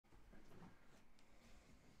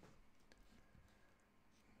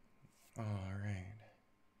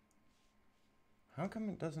How come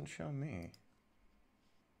it doesn't show me?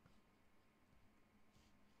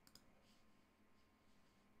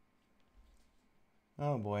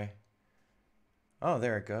 Oh boy. Oh,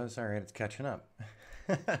 there it goes. All right, it's catching up.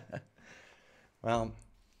 Well,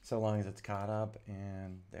 so long as it's caught up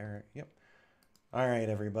and there, yep. All right,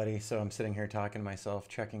 everybody. So I'm sitting here talking to myself,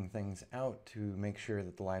 checking things out to make sure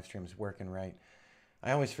that the live stream's working right.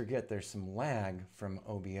 I always forget there's some lag from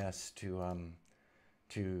OBS to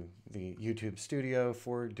the YouTube studio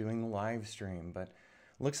for doing the live stream, but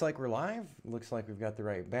looks like we're live. Looks like we've got the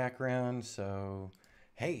right background. So,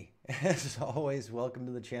 hey, as always, welcome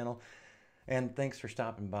to the channel. And thanks for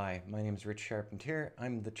stopping by. My name is Rich Charpentier.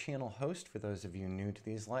 I'm the channel host for those of you new to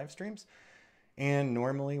these live streams. And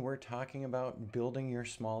normally we're talking about building your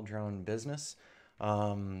small drone business,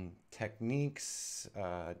 techniques,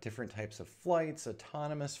 different types of flights,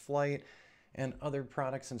 autonomous flight, and other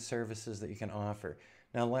products and services that you can offer.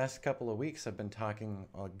 Now, the last couple of weeks, I've been talking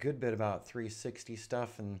a good bit about 360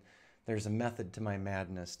 stuff, and there's a method to my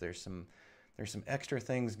madness. There's some extra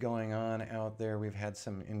things going on out there. We've had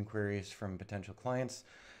some inquiries from potential clients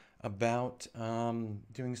about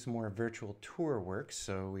doing some more virtual tour work.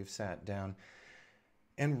 So we've sat down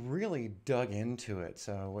and really dug into it.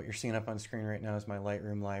 So what you're seeing up on screen right now is my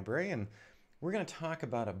Lightroom library, and we're going to talk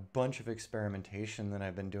about a bunch of experimentation that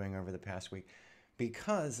I've been doing over the past week.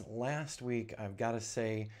 Because last week, I've got to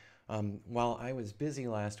say, while I was busy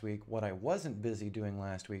last week, what I wasn't busy doing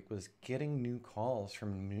last week was getting new calls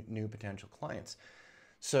from new potential clients.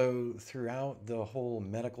 So throughout the whole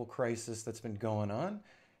medical crisis that's been going on,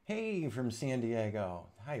 hey, from San Diego.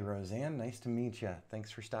 Hi, Roseanne. Nice to meet you.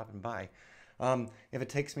 Thanks for stopping by. If it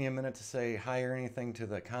takes me a minute to say hi or anything to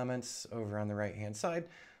the comments over on the right-hand side,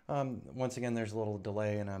 once again, there's a little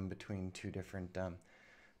delay and I'm between two different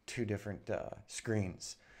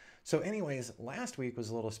screens. So anyways, last week was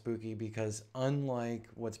a little spooky because unlike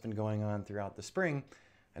what's been going on throughout the spring,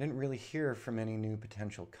 I didn't really hear from any new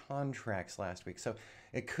potential contracts last week. So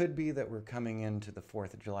it could be that we're coming into the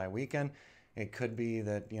 4th of July weekend. It could be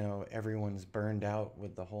that, you know, everyone's burned out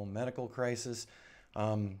with the whole medical crisis.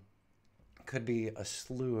 Could be a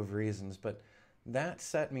slew of reasons, but that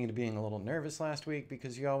set me to being a little nervous last week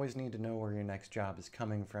because you always need to know where your next job is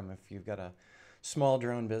coming from if you've got a small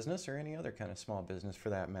drone business or any other kind of small business for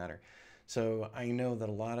that matter. So I know that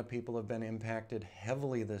a lot of people have been impacted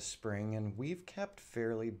heavily this spring and we've kept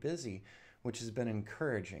fairly busy, which has been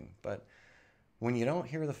encouraging. But when you don't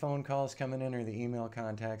hear the phone calls coming in or the email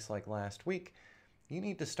contacts like last week, you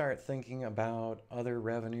need to start thinking about other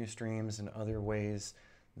revenue streams and other ways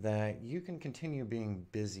that you can continue being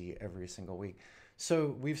busy every single week.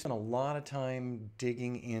 So we've spent a lot of time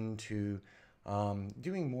digging into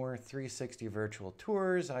doing more 360 virtual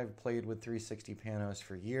tours. I've played with 360 panos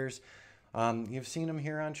for years. You've seen them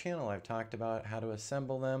here on channel. I've talked about how to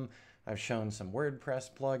assemble them. I've shown some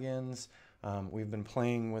WordPress plugins. We've been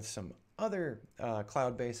playing with some other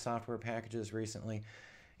cloud-based software packages recently.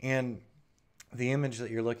 And the image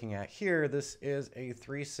that you're looking at here, this is a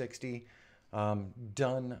 360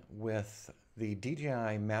 done with the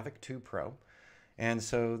DJI Mavic 2 Pro. And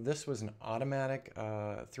so this was an automatic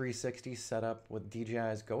 360 setup with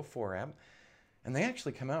DJI's Go 4 app. And they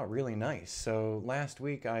actually come out really nice. So last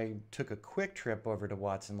week I took a quick trip over to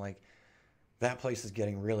Watson Lake. That place is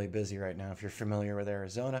getting really busy right now. If you're familiar with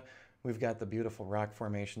Arizona, we've got the beautiful rock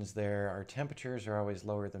formations there. Our temperatures are always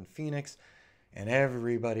lower than Phoenix. And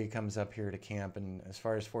everybody comes up here to camp. And as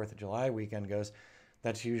far as 4th of July weekend goes,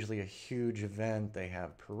 that's usually a huge event. They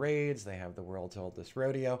have parades. They have the world's oldest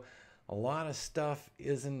rodeo. A lot of stuff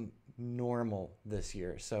isn't normal this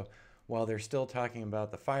year. So while they're still talking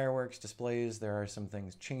about the fireworks displays, there are some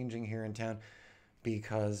things changing here in town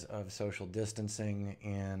because of social distancing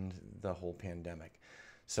and the whole pandemic.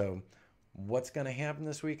 So what's going to happen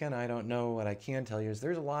this weekend? I don't know. What I can tell you is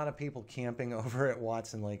there's a lot of people camping over at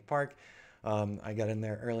Watson Lake Park. I got in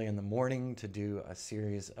there early in the morning to do a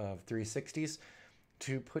series of 360s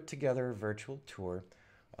to put together a virtual tour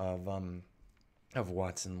of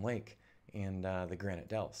Watson Lake and the Granite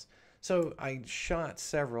Dells. So I shot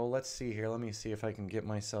several. Let's see here. Let me see if I can get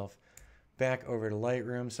myself back over to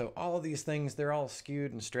Lightroom. So all of these things, they're all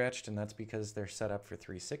skewed and stretched, and that's because they're set up for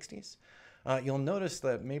 360s. You'll notice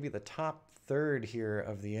that maybe the top third here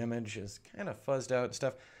of the image is kind of fuzzed out and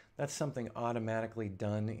stuff. That's something automatically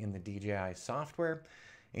done in the DJI software.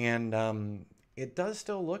 And it does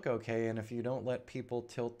still look okay, and if you don't let people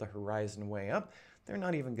tilt the horizon way up, they're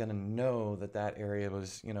not even going to know that that area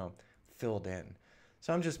was, you know, filled in.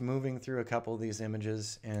 So I'm just moving through a couple of these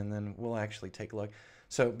images, and then we'll actually take a look.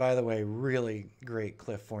 So, by the way, really great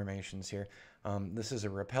cliff formations here. This is a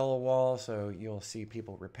rappel wall, so you'll see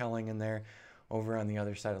people rappelling in there. over on the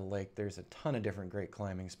other side of the lake, there's a ton of different great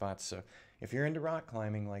climbing spots. So if you're into rock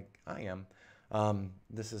climbing like I am,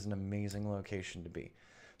 this is an amazing location to be.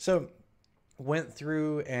 So went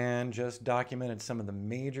through and just documented some of the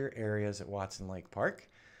major areas at Watson Lake Park,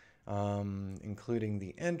 including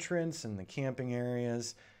the entrance and the camping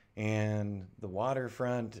areas and the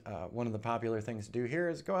waterfront. One of the popular things to do here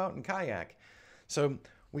is go out and kayak. So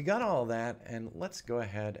we got all that, and let's go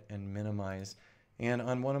ahead and minimize. And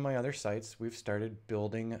on one of my other sites, we've started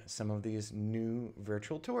building some of these new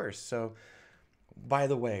virtual tours. So by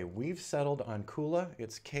the way, we've settled on Kula.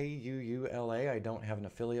 It's Kuula. I don't have an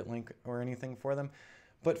affiliate link or anything for them.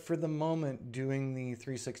 But for the moment, doing the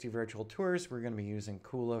 360 virtual tours, we're going to be using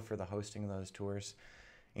Kula for the hosting of those tours.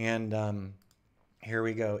 And here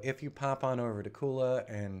we go. If you pop on over to Kula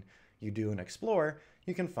and you do an explore,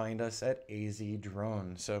 you can find us at AZ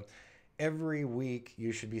Drone. So every week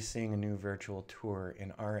you should be seeing a new virtual tour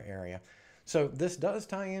in our area. So this does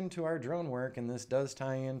tie into our drone work, and this does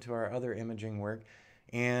tie into our other imaging work.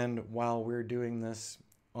 And while we're doing this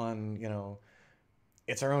on,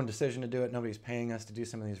 it's our own decision to do it, nobody's paying us to do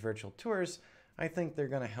some of these virtual tours, I think they're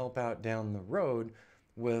going to help out down the road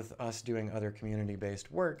with us doing other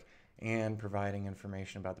community-based work and providing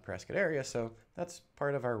information about the Prescott area. So that's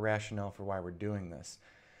part of our rationale for why we're doing this.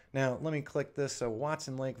 Now, let me click this. So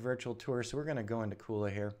Watson Lake virtual tour. So we're going to go into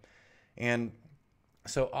Kula here. And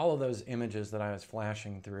so all of those images that I was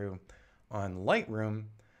flashing through on Lightroom,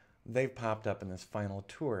 they've popped up in this final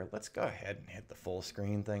tour. Let's go ahead and hit the full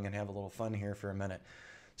screen thing and have a little fun here for a minute.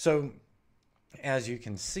 So as you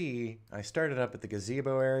can see, I started up at the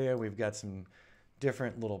gazebo area. We've got some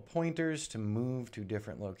different little pointers to move to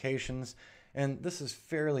different locations. And this is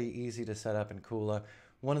fairly easy to set up in Kula.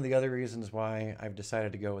 One of the other reasons why I've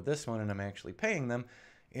decided to go with this one, and I'm actually paying them,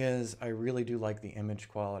 is I really do like the image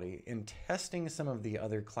quality. In testing some of the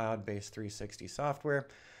other cloud-based 360 software,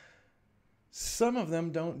 some of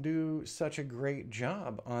them don't do such a great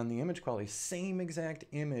job on the image quality. Same exact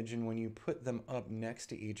image, and when you put them up next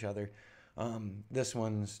to each other, this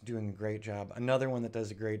one's doing a great job. Another one that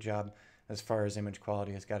does a great job as far as image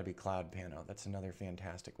quality has got to be CloudPano. That's another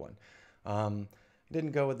fantastic one.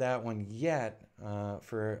 Didn't go with that one yet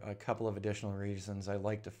for a couple of additional reasons. I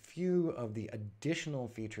liked a few of the additional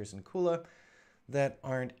features in Kula that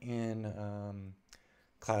aren't in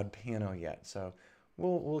CloudPano yet. So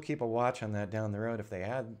we'll keep a watch on that down the road. If they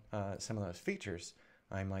add some of those features,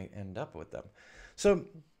 I might end up with them. So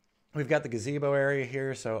we've got the gazebo area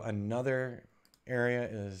here. So another area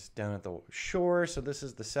is down at the shore. So this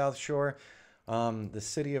is the South Shore. The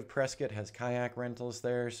city of Prescott has kayak rentals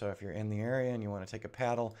there. So if you're in the area and you want to take a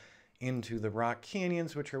paddle into the rock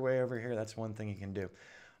canyons, which are way over here, that's one thing you can do.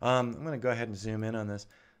 I'm going to go ahead and zoom in on this.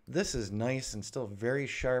 This is nice and still very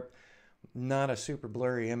sharp. Not a super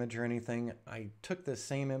blurry image or anything. I took this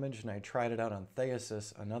same image and I tried it out on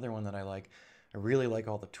Theasys, another one that I like. I really like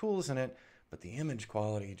all the tools in it, but the image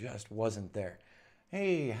quality just wasn't there.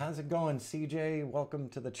 Hey, how's it going, CJ? Welcome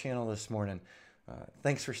to the channel this morning.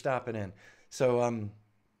 Thanks for stopping in. So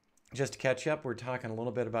just to catch up, we're talking a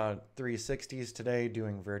little bit about 360s today,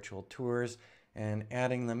 doing virtual tours and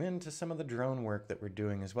adding them into some of the drone work that we're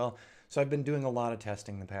doing as well. So I've been doing a lot of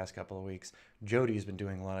testing the past couple of weeks. Jody's been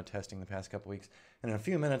doing a lot of testing the past couple of weeks. And in a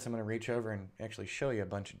few minutes, I'm going to reach over and actually show you a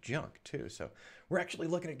bunch of junk too. So we're actually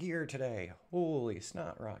looking at gear today. Holy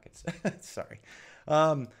snot rockets. Sorry.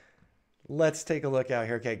 Let's take a look out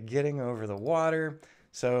here. Okay, getting over the water.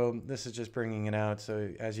 So this is just bringing it out. So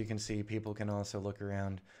as you can see, people can also look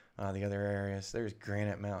around the other areas. There's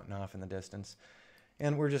Granite Mountain off in the distance.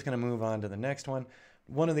 And we're just going to move on to the next one.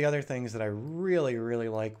 One of the other things that I really, really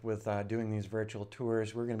like with doing these virtual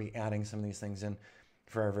tours, we're going to be adding some of these things in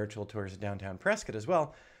for our virtual tours of downtown Prescott as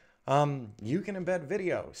well. You can embed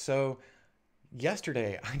video. So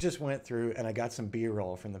yesterday, I just went through and I got some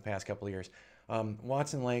B-roll from the past couple of years.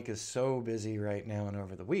 Watson Lake is so busy right now and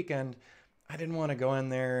over the weekend. I didn't want to go in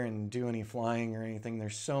there and do any flying or anything.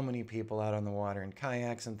 There's so many people out on the water in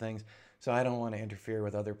kayaks and things. So I don't want to interfere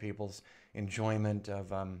with other people's enjoyment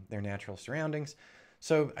of their natural surroundings.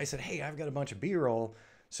 So I said, hey, I've got a bunch of B-roll.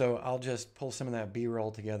 So I'll just pull some of that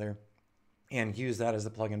B-roll together and use that as the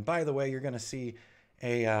plugin. By the way, you're going to see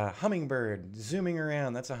a hummingbird zooming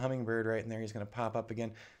around. That's a hummingbird right in there. He's going to pop up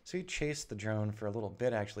again. So he chased the drone for a little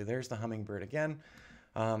bit, actually. There's the hummingbird again.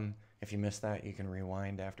 If you missed that, you can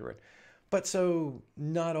rewind afterward. But so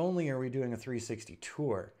not only are we doing a 360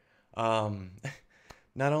 tour,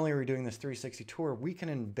 not only are we doing this 360 tour, we can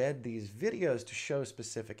embed these videos to show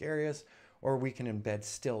specific areas, or we can embed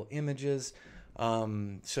still images.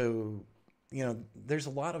 So, you know, there's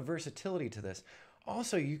a lot of versatility to this.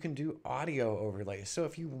 Also, you can do audio overlays. So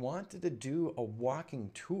if you wanted to do a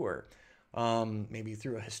walking tour, maybe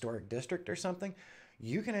through a historic district or something,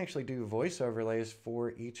 you can actually do voice overlays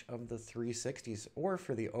for each of the 360s or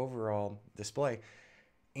for the overall display.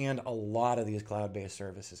 And a lot of these cloud-based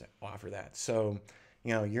services offer that. So,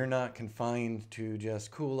 you're not confined to just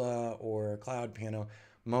Kula or CloudPano.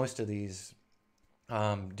 Most of these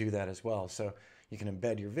do that as well. So you can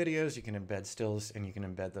embed your videos, you can embed stills, and you can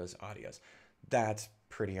embed those audios. That's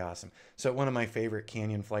pretty awesome. So one of my favorite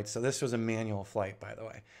canyon flights, so this was a manual flight, by the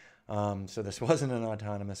way. So this wasn't an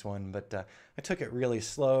autonomous one, but I took it really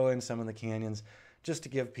slow in some of the canyons just to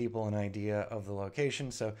give people an idea of the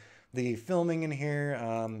location. So the filming in here,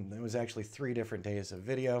 it was actually 3 different days of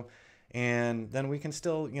video. And then we can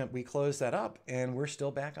still, we close that up and we're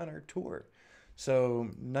still back on our tour. So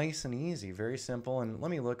nice and easy, very simple. And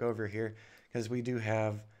let me look over here because we do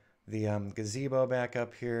have the gazebo back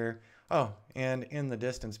up here. Oh, and in the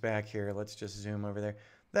distance back here, let's just zoom over there.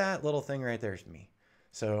 That little thing right there is me.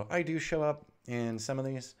 So I do show up in some of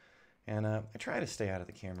these, and I try to stay out of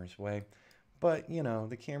the camera's way. But,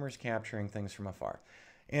 the camera's capturing things from afar.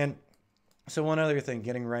 And so one other thing,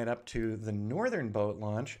 getting right up to the northern boat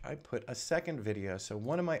launch, I put a second video. So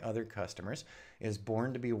one of my other customers is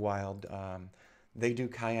Born to Be Wild. They do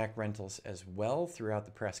kayak rentals as well throughout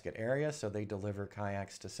the Prescott area. So they deliver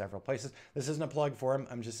kayaks to several places. This isn't a plug for them.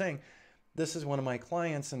 I'm just saying this is one of my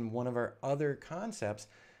clients, and one of our other concepts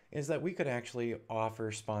is that we could actually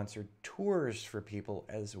offer sponsored tours for people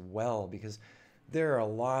as well, because there are a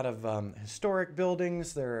lot of historic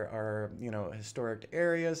buildings. There are, historic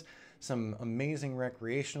areas, some amazing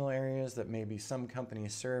recreational areas that maybe some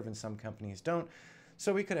companies serve and some companies don't.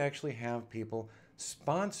 So we could actually have people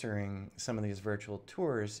sponsoring some of these virtual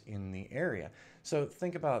tours in the area. So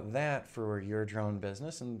think about that for your drone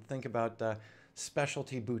business, and think about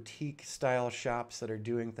specialty boutique style shops that are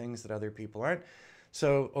doing things that other people aren't.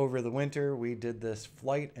 So over the winter, we did this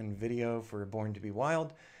flight and video for Born to Be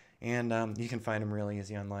Wild. And you can find them really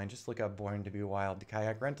easy online. Just look up Born to Be Wild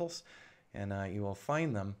kayak rentals, and you will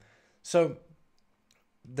find them. So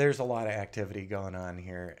there's a lot of activity going on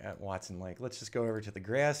here at Watson Lake. Let's just go over to the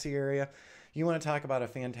grassy area. You want to talk about a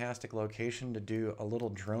fantastic location to do a little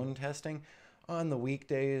drone testing. On the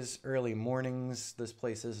weekdays, early mornings, this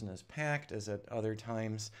place isn't as packed as at other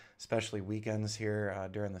times, especially weekends here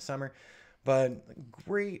during the summer. But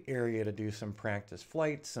great area to do some practice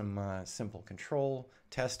flights, some simple control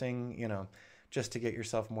testing, just to get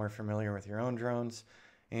yourself more familiar with your own drones.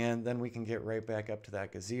 And then we can get right back up to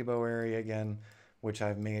that gazebo area again, which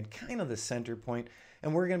I've made kind of the center point.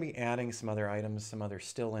 And we're going to be adding some other items, some other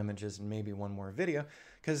still images, and maybe one more video,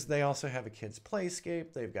 because they also have a kids'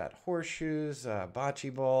 playscape. They've got horseshoes,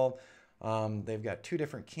 bocce ball. They've got 2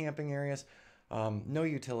 different camping areas. No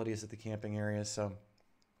utilities at the camping areas,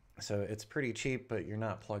 so it's pretty cheap, but you're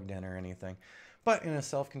not plugged in or anything. But in a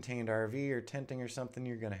self-contained RV or tenting or something,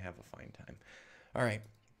 you're going to have a fine time. All right,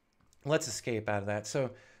 let's escape out of that. So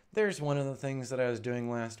there's one of the things that I was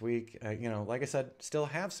doing last week. Like I said, still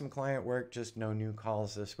have some client work, just no new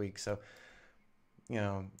calls this week. So,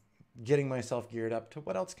 getting myself geared up to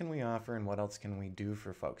what else can we offer and what else can we do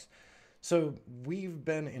for folks. So we've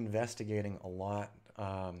been investigating a lot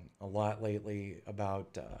lately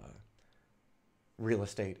about real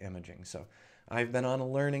estate imaging. So I've been on a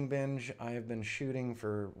learning binge. I have been shooting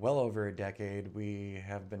for well over a decade. We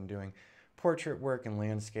have been doing portrait work and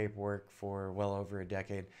landscape work for well over a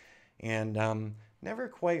decade, and never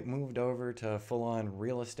quite moved over to full-on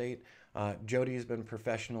real estate. Jody's been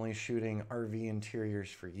professionally shooting RV interiors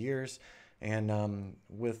for years, and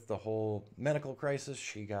with the whole medical crisis,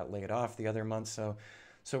 she got laid off the other month.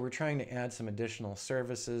 So we're trying to add some additional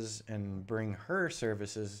services and bring her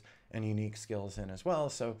services and unique skills in as well.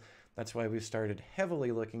 So that's why we've started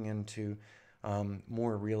heavily looking into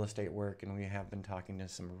more real estate work, and we have been talking to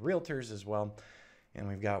some realtors as well. And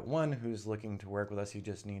we've got one who's looking to work with us. He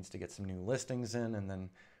just needs to get some new listings in, and then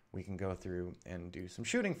we can go through and do some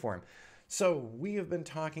shooting for him. So we have been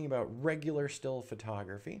talking about regular still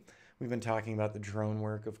photography. We've been talking about the drone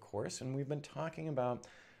work, of course, and we've been talking about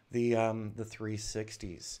the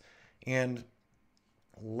 360s. And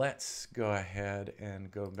let's go ahead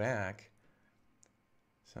and go back.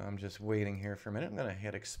 So I'm just waiting here for a minute. I'm going to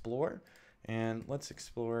hit explore, and let's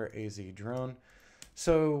explore AZ drone.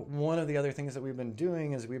 So one of the other things that we've been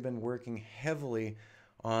doing is we've been working heavily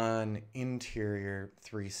on interior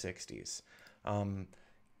 360s.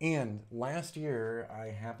 And last year I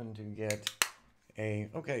happened to get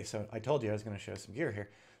okay, so I told you I was going to show some gear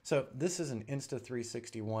here. So this is an Insta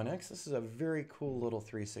 360 1X. This is a very cool little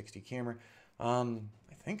 360 camera. I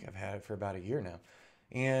think I've had it for about a year now.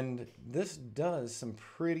 And this does some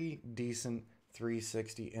pretty decent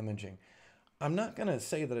 360 imaging. I'm not going to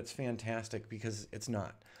say that it's fantastic because it's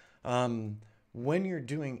not. When you're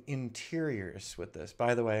doing interiors with this,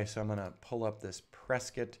 by the way, so I'm going to pull up this press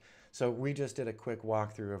kit. So we just did a quick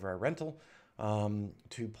walkthrough of our rental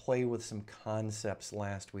to play with some concepts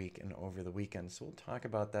last week and over the weekend. So we'll talk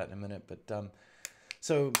about that in a minute. But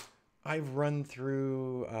so I've run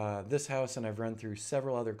through this house and I've run through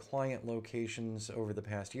several other client locations over the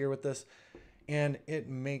past year with this, and it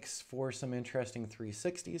makes for some interesting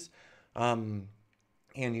 360s. And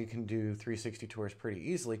you can do 360 tours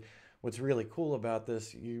pretty easily. What's really cool about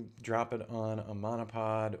this, you drop it on a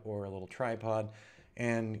monopod or a little tripod,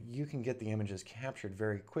 and you can get the images captured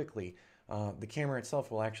very quickly. The camera itself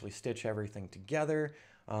will actually stitch everything together,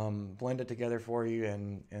 blend it together for you,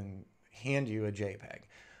 and hand you a JPEG.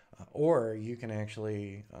 Or you can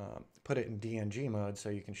actually put it in DNG mode so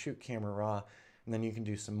you can shoot camera raw, and then you can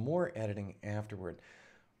do some more editing afterward.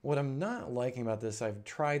 What I'm not liking about this, I've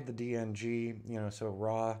tried the DNG, so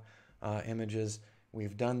raw images.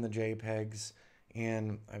 We've done the JPEGs,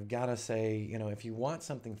 and I've got to say, if you want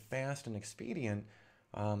something fast and expedient,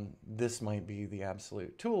 this might be the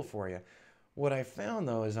absolute tool for you. What I found,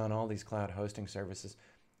 though, is on all these cloud hosting services,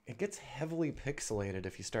 it gets heavily pixelated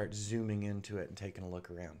if you start zooming into it and taking a look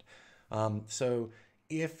around. So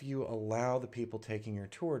if you allow the people taking your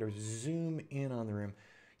tour to zoom in on the room,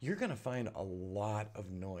 you're going to find a lot of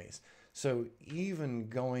noise. So even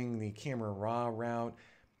going the camera raw route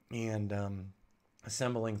and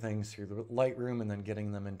assembling things through the Lightroom and then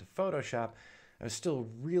getting them into Photoshop, I was still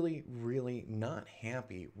really, really not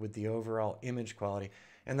happy with the overall image quality.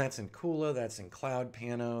 And that's in Kula, that's in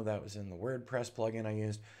CloudPano, that was in the WordPress plugin I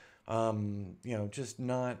used. Just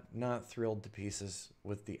not thrilled to pieces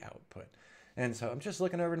with the output. And so I'm just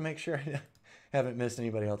looking over to make sure I haven't missed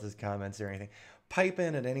anybody else's comments or anything. Pipe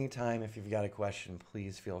in at any time if you've got a question,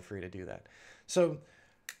 please feel free to do that. So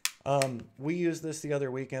we used this the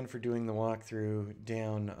other weekend for doing the walkthrough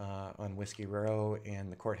down on Whiskey Row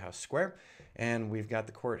and the Courthouse Square. And we've got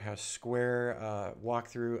the Courthouse Square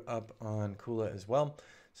walkthrough up on Kula as well.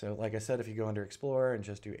 So like I said, if you go under Explore and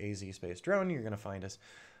just do AZ space drone, you're going to find us.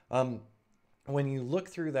 When you look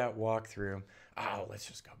through that walkthrough, let's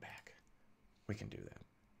just go back. We can do that.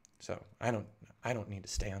 So I don't need to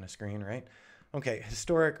stay on a screen, right? Okay,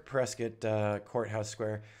 historic Prescott Courthouse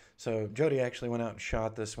Square. So Jody actually went out and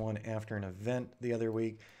shot this one after an event the other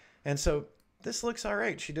week. And so this looks all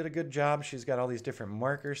right. She did a good job. She's got all these different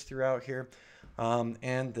markers throughout here.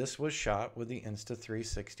 And this was shot with the Insta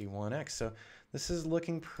 360-1X. So this is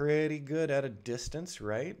looking pretty good at a distance,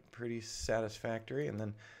 right? Pretty satisfactory. And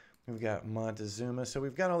then we've got Montezuma. So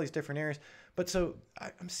we've got all these different areas. But so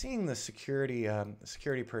I'm seeing the security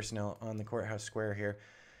personnel on the Courthouse Square here.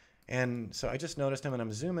 And so I just noticed him and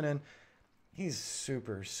I'm zooming in. He's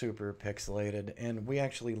super, super pixelated. And we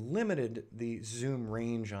actually limited the zoom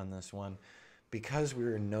range on this one because we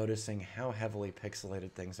were noticing how heavily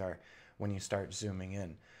pixelated things are when you start zooming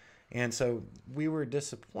in. And so we were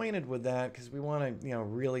disappointed with that because we want to,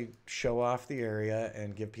 really show off the area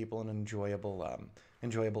and give people an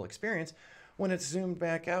enjoyable experience. When it's zoomed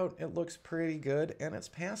back out, it looks pretty good and it's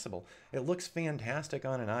passable. It looks fantastic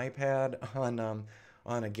on an iPad,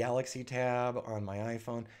 on a Galaxy Tab, on my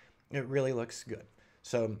iPhone. It really looks good.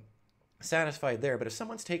 So satisfied there. But if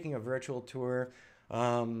someone's taking a virtual tour,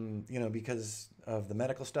 because of the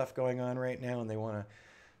medical stuff going on right now and they want to,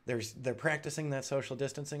 they're practicing that social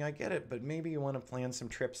distancing, I get it. But maybe you want to plan some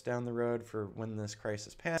trips down the road for when this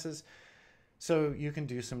crisis passes. So you can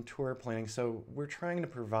do some tour planning. So we're trying to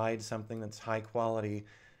provide something that's high quality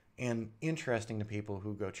and interesting to people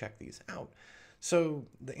who go check these out. So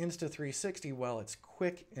the Insta 360, while it's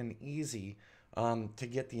quick and easy to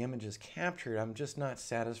get the images captured, I'm just not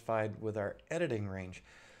satisfied with our editing range.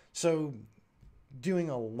 So doing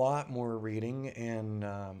a lot more reading and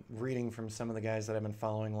reading from some of the guys that I've been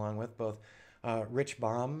following along with, both Rich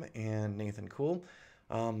Baum and Nathan Kuhl,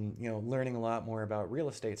 learning a lot more about real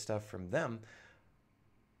estate stuff from them.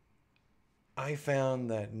 I found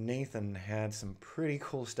that Nathan had some pretty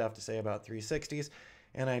cool stuff to say about 360s,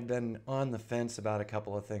 and I'd been on the fence about a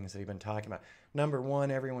couple of things that he'd been talking about. Number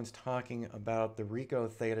one, everyone's talking about the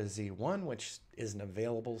Ricoh Theta Z1, which isn't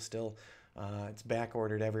available still. It's back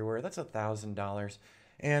ordered everywhere. That's $1,000,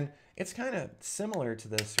 and it's kind of similar to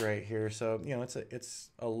this right here. So it's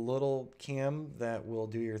a little cam that will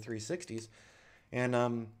do your 360s,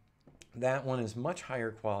 and that one is much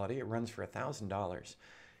higher quality. It runs for $1,000,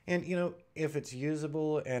 and if it's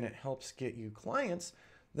usable and it helps get you clients,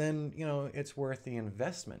 then it's worth the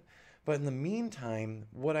investment. But in the meantime,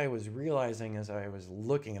 what I was realizing as I was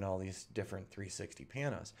looking at all these different 360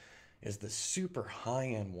 panos is the super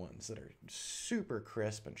high-end ones that are super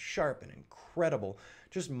crisp and sharp and incredible,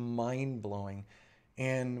 just mind-blowing.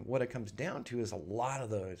 And what it comes down to is a lot of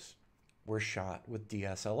those were shot with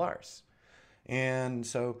DSLRs. And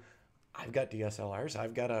so I've got DSLRs.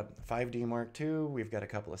 I've got a 5D Mark II. We've got a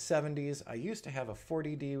couple of 70s. I used to have a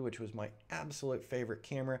 40D, which was my absolute favorite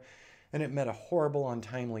camera, and it met a horrible,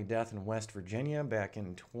 untimely death in West Virginia back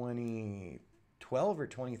in 2012 or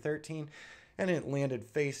 2013, and it landed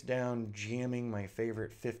face down, jamming my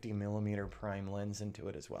favorite 50mm prime lens into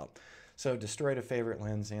it as well. So destroyed a favorite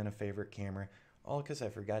lens and a favorite camera, all because I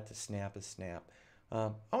forgot to snap a snap.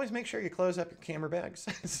 Always make sure you close up your camera bags.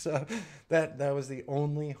 So that was the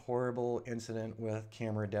only horrible incident with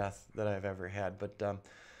camera death that I've ever had. But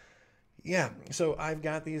yeah, so I've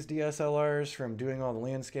got these DSLRs from doing all the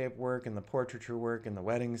landscape work and the portraiture work and the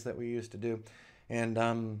weddings that we used to do.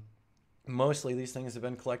 And mostly these things have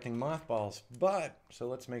been collecting mothballs. But, so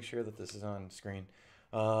let's make sure that this is on screen.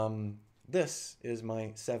 This is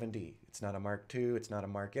my 7D. It's not a Mark II. It's not a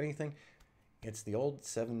Mark anything. It's the old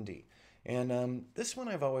 7D. And this one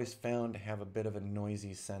I've always found to have a bit of a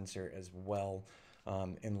noisy sensor as well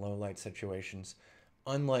in low light situations,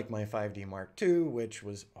 unlike my 5D Mark II, which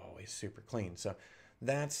was always super clean. So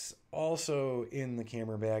that's also in the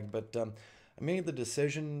camera bag, but I made the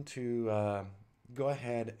decision to go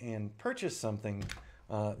ahead and purchase something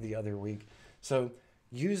the other week. So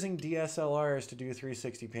using DSLRs to do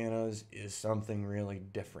 360 panos is something really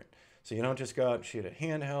different. So you don't just go out and shoot it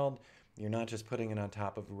handheld. You're not just putting it on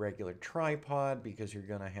top of a regular tripod because you're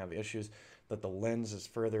going to have issues that the lens is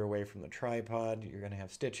further away from the tripod. You're going to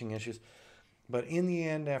have stitching issues. But in the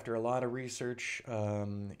end, after a lot of research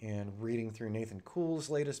and reading through Nathan Kuhl's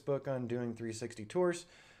latest book on doing 360 tours,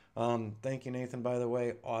 thank you, Nathan, by the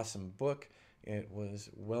way, awesome book. It was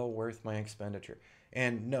well worth my expenditure.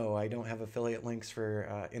 And no, I don't have affiliate links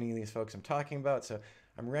for any of these folks I'm talking about, so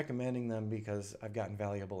I'm recommending them because I've gotten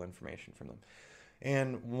valuable information from them.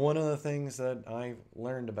 And one of the things that I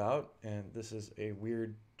learned about, and this is a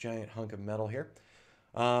weird giant hunk of metal here,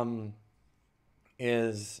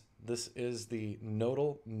 is this is the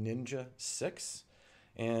Nodal Ninja 6.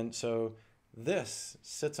 And so this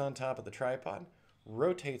sits on top of the tripod,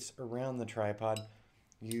 rotates around the tripod.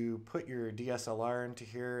 You put your DSLR into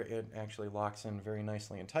here, it actually locks in very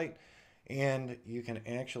nicely and tight. And you can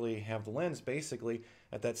actually have the lens basically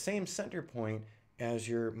at that same center point as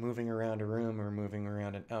you're moving around a room or moving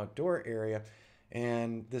around an outdoor area.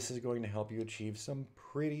 And this is going to help you achieve some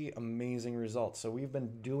pretty amazing results. So we've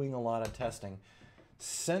been doing a lot of testing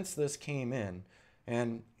since this came in,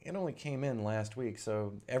 and it only came in last week.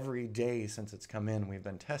 So every day since it's come in, we've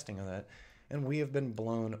been testing of it, and we have been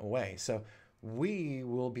blown away. So we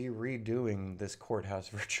will be redoing this courthouse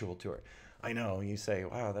virtual tour. I know you say,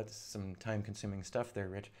 wow, that's some time-consuming stuff there,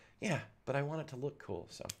 Rich. Yeah, but I want it to look cool.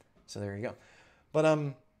 So there you go.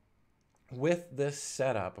 But with this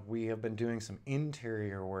setup, we have been doing some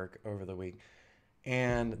interior work over the week,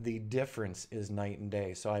 and the difference is night and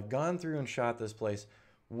day. So I've gone through and shot this place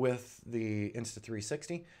with the Insta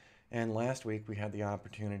 360, and last week we had the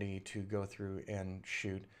opportunity to go through and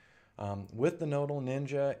shoot with the Nodal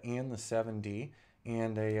Ninja and the 7D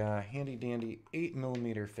and a handy-dandy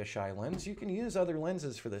 8mm fisheye lens. You can use other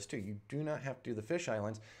lenses for this too. You do not have to do the fisheye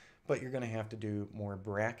lens, but you're going to have to do more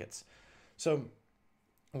brackets. So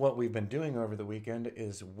what we've been doing over the weekend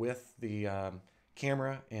is with the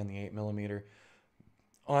camera and the 8mm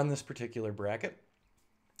on this particular bracket,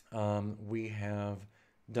 we have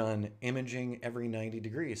done imaging every 90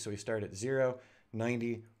 degrees. So we start at 0,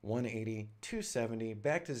 90, 180, 270,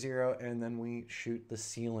 back to 0, and then we shoot the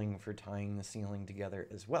ceiling for tying the ceiling together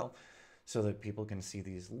as well, so that people can see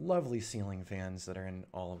these lovely ceiling fans that are in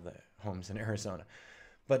all of the homes in Arizona.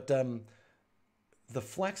 But the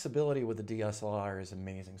flexibility with the DSLR is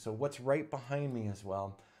amazing. So what's right behind me as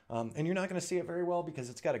well, and you're not going to see it very well because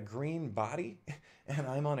it's got a green body and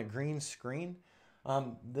I'm on a green screen.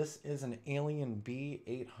 This is an Alien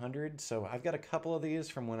B800. So I've got a couple of these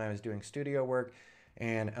from when I was doing studio work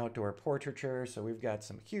and outdoor portraiture. So we've got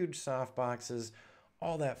some huge soft boxes,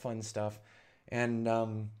 all that fun stuff.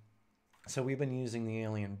 And so we've been using the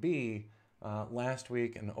Alien B last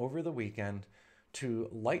week and over the weekend to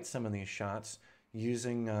light some of these shots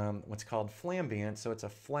using what's called flambient. So it's a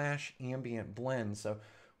flash ambient blend. So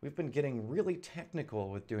we've been getting really technical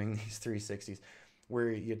with doing these 360s, where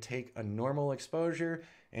you take a normal exposure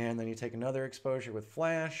and then you take another exposure with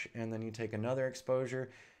flash and then you take another exposure.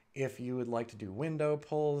 If you would like to do window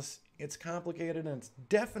pulls, it's complicated and it's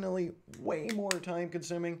definitely way more time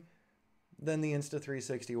consuming than the Insta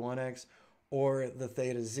 360 or the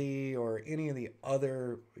Theta Z or any of the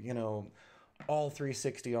other, all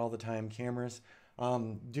 360 all the time cameras.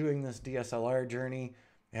 Doing this DSLR journey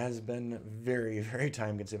has been very, very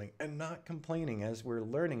time consuming, and not complaining. As we're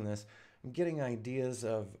learning this, I'm getting ideas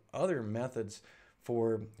of other methods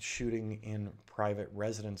for shooting in private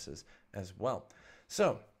residences as well.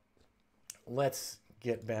 So let's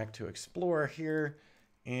get back to Explore here,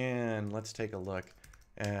 and let's take a look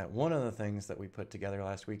at one of the things that we put together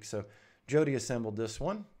last week. So Jody assembled this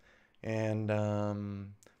one, and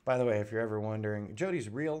by the way, if you're ever wondering, Jody's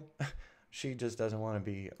real. She just doesn't want to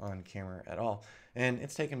be on camera at all, and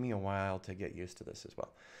it's taken me a while to get used to this as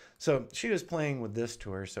well. So she was playing with this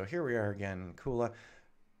tour, so here we are again, Kula.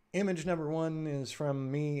 Image number 1 is from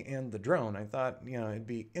me and the drone. I thought, it'd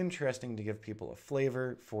be interesting to give people a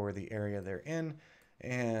flavor for the area they're in,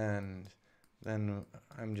 and then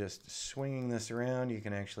I'm just swinging this around. You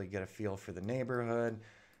can actually get a feel for the neighborhood,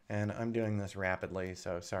 and I'm doing this rapidly,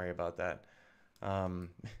 so sorry about that.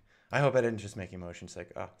 I hope I didn't just make you motion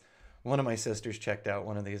sick. Oh, one of my sisters checked out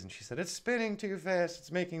one of these, and she said, it's spinning too fast.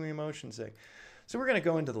 It's making me motion sick. So we're going to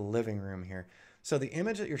go into the living room here. So the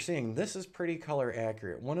image that you're seeing, this is pretty color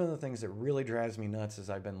accurate. One of the things that really drives me nuts as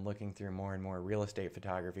I've been looking through more and more real estate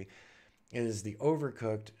photography is the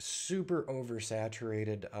overcooked, super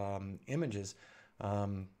oversaturated images.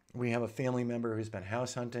 We have a family member who's been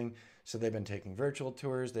house hunting, so they've been taking virtual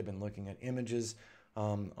tours. They've been looking at images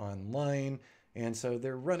online. And so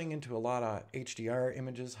they're running into a lot of HDR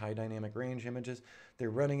images, high dynamic range images. They're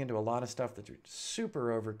running into a lot of stuff that's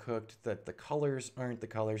super overcooked, that the colors aren't the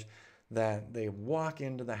colors, that they walk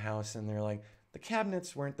into the house and they're like, the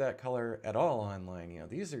cabinets weren't that color at all online.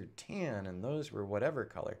 These are tan and those were whatever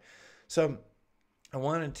color. So I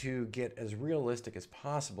wanted to get as realistic as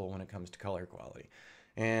possible when it comes to color quality.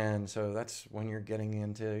 And so that's when you're getting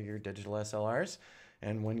into your digital SLRs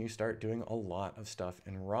and when you start doing a lot of stuff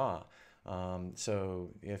in RAW. So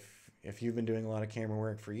if you've been doing a lot of camera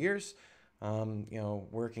work for years,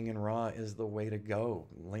 working in RAW is the way to go.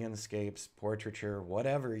 Landscapes, portraiture,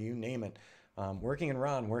 whatever, you name it. Working in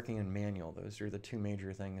RAW and working in manual, those are the two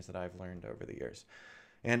major things that I've learned over the years.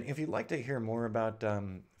 And if you'd like to hear more about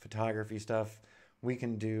photography stuff, we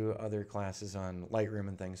can do other classes on Lightroom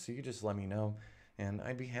and things. So you just let me know and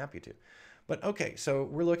I'd be happy to. But okay, so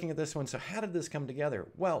we're looking at this one. So how did this come together?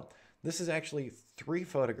 Well, this is actually 3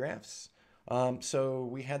 photographs. So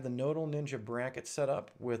we had the Nodal Ninja bracket set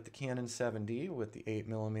up with the Canon 7D with the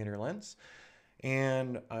 8mm lens.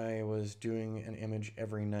 And I was doing an image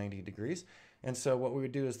every 90 degrees. And so what we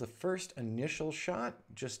would do is the first initial shot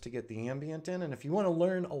just to get the ambient in. And if you want to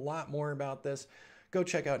learn a lot more about this, go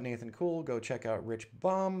check out Nathan Cool, go check out Rich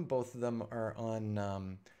Baum. Both of them are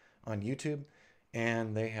on YouTube.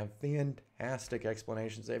 And they have fantastic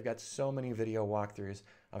explanations. They've got so many video walkthroughs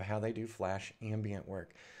of how they do flash ambient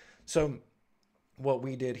work. So what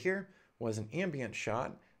we did here was an ambient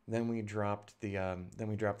shot. Then we dropped the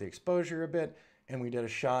exposure a bit, and we did a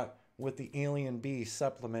shot with the Alien B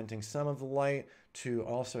supplementing some of the light to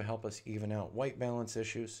also help us even out white balance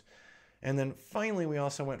issues. And then finally, we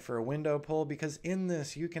also went for a window pull because in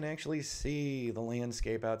this, you can actually see the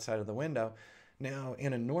landscape outside of the window. Now,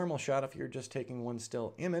 in a normal shot, if you're just taking one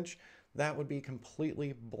still image, that would be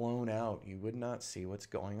completely blown out. You would not see what's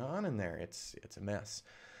going on in there. It's a mess.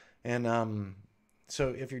 And so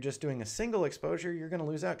if you're just doing a single exposure, you're going to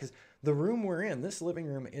lose out because the room we're in, this living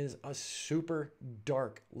room, is a super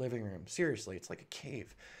dark living room. Seriously, it's like a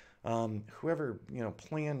cave. Whoever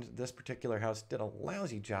planned this particular house did a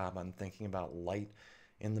lousy job on thinking about light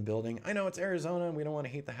in the building. I know it's Arizona and we don't want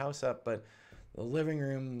to heat the house up, but the living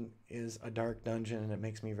room is a dark dungeon and it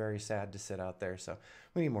makes me very sad to sit out there. So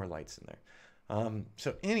we need more lights in there.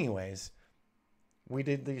 So anyways, we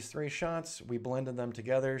did these 3 shots. We blended them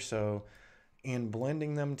together. So in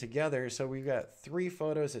blending them together, so we've got 3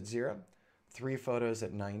 photos at 0, 3 photos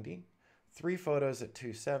at 90, 3 photos at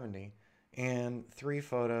 270, and 3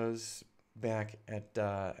 photos back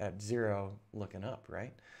at 0 looking up,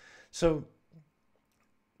 right? So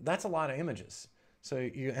that's a lot of images. So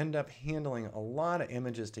you end up handling a lot of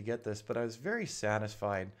images to get this, but I was very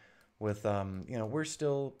satisfied with, we're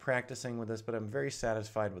still practicing with this, but I'm very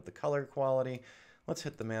satisfied with the color quality. Let's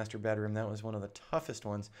hit the master bedroom. That was one of the toughest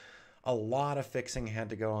ones. A lot of fixing had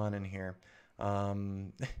to go on in here.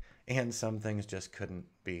 And some things just couldn't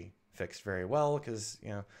be fixed very well because,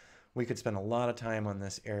 we could spend a lot of time on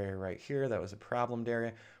this area right here. That was a problemed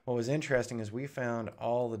area. What was interesting is we found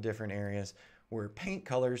all the different areas where paint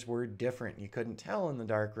colors were different. You couldn't tell in the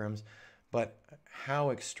dark rooms, but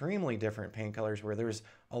how extremely different paint colors were. There was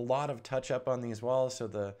a lot of touch up on these walls, so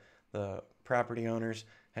the property owners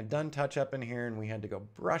had done touch up in here and we had to go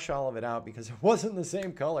brush all of it out because it wasn't the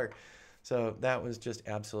same color. So that was just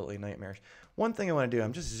absolutely nightmarish. One thing I want to do,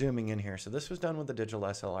 I'm just zooming in here. So this was done with the digital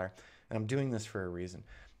SLR, and I'm doing this for a reason.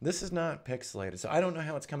 This is not pixelated. So I don't know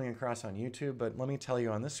how it's coming across on YouTube, but let me tell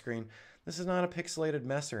you on this screen, this is not a pixelated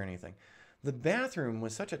mess or anything. The bathroom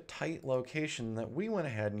was such a tight location that we went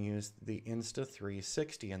ahead and used the Insta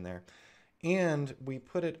 360 in there. And we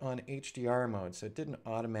put it on HDR mode, so it did an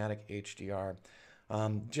automatic HDR,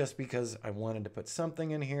 just because I wanted to put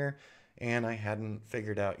something in here, and I hadn't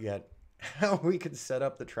figured out yet how we could set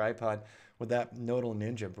up the tripod with that Nodal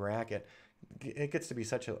Ninja bracket. It gets to be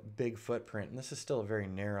such a big footprint, and this is still a very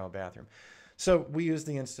narrow bathroom. So we use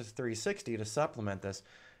the Insta 360 to supplement this,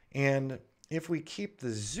 and if we keep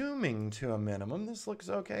the zooming to a minimum, this looks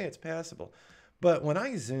okay, it's passable. But when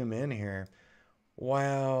I zoom in here,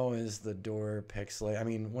 wow, is the door pixelated. I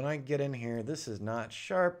mean, when I get in here, this is not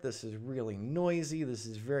sharp, this is really noisy, this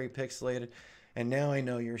is very pixelated. And now I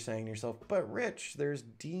know you're saying to yourself, but Rich, there's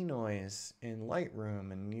denoise in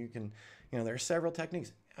Lightroom, and you can, there are several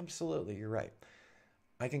techniques. Absolutely, you're right.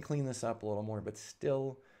 I can clean this up a little more, but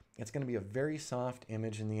still, it's going to be a very soft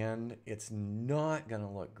image in the end. It's not going to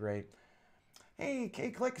look great. Hey,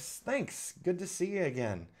 K-Clicks, thanks. Good to see you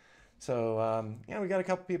again. So, we got a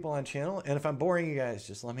couple people on channel, and if I'm boring you guys,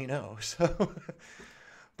 just let me know.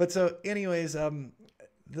 So, anyways,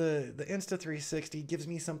 the Insta 360 gives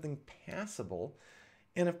me something passable,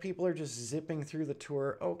 and if people are just zipping through the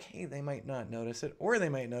tour, okay, they might not notice it, or they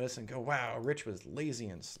might notice and go, wow, Rich was lazy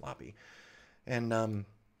and sloppy. And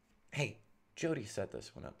hey, Jody set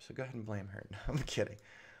this one up, so go ahead and blame her. No, I'm kidding.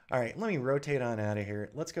 All right, let me rotate on out of here.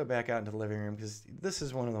 Let's go back out into the living room, because this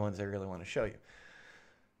is one of the ones I really want to show you.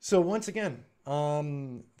 So once again,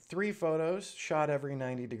 3 photos shot every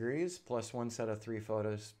 90 degrees, plus 1 set of 3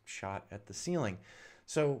 photos shot at the ceiling.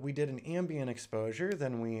 So we did an ambient exposure,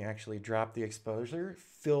 then we actually dropped the exposure,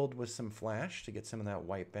 filled with some flash to get some of that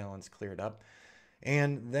white balance cleared up.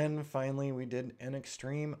 And then finally we did an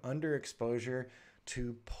extreme underexposure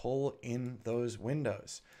to pull in those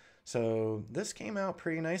windows. So this came out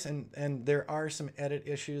pretty nice, and there are some edit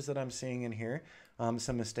issues that I'm seeing in here,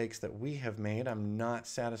 some mistakes that we have made. I'm not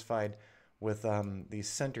satisfied with these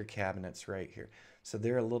center cabinets right here. So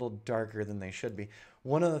they're a little darker than they should be.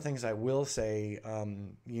 One of the things I will say,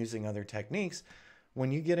 using other techniques,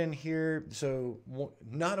 when you get in here, so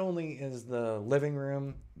not only is the living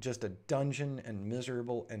room just a dungeon and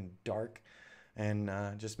miserable and dark and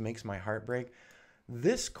just makes my heart break,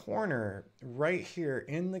 this corner right here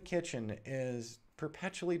in the kitchen is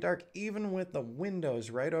perpetually dark, even with the windows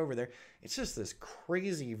right over there. It's just this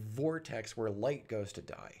crazy vortex where light goes to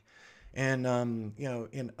die. And,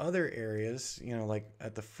 in other areas, like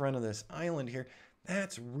at the front of this island here,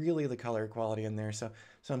 that's really the color quality in there. So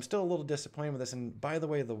I'm still a little disappointed with this. And by the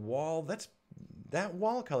way, the wall, that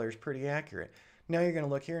wall color is pretty accurate. Now you're going to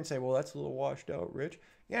look here and say, well, that's a little washed out, Rich.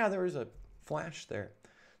 Yeah, there was a flash there.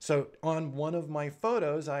 So on one of my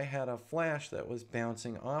photos, I had a flash that was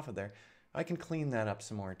bouncing off of there. I can clean that up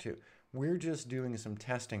some more too. We're just doing some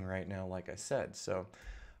testing right now, like I said. So,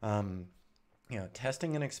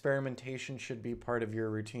 testing and experimentation should be part of your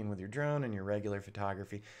routine with your drone and your regular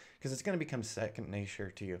photography, because it's going to become second nature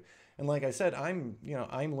to you. And like I said, I'm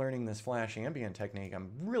learning this flash ambient technique. I'm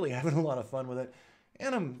really having a lot of fun with it,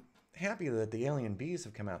 and I'm happy that the alien bees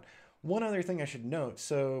have come out. One other thing I should note,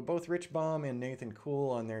 so both Rich Baum and Nathan Cool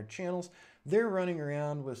on their channels, they're running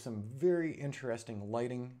around with some very interesting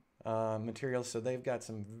lighting materials. So they've got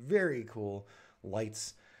some very cool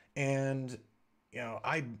lights, and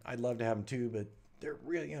I'd love to have them too, but they're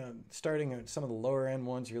really, starting at some of the lower end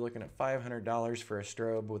ones, you're looking at $500 for a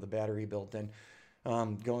strobe with a battery built in,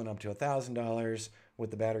 going up to $1,000 with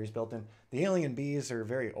the batteries built in. The alien bees are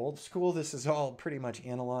very old school. This is all pretty much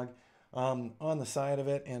analog. On the side of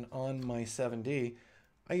it and on my 7D,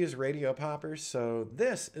 I use radio poppers. So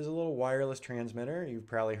this is a little wireless transmitter. You've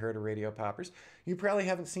probably heard of radio poppers. You probably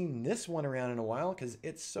haven't seen this one around in a while because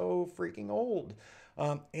it's so freaking old,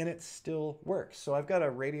 and it still works. So I've got a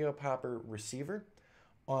radio popper receiver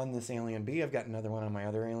on this alien bee. I've got another one on my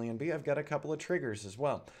other alien bee. I've got a couple of triggers as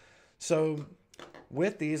well. So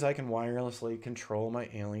with these, I can wirelessly control my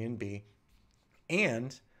alien bee,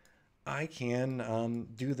 and I can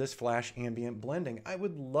do this flash ambient blending. I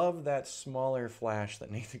would love that smaller flash that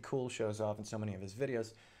Nathan Cool shows off in so many of his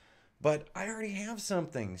videos, but I already have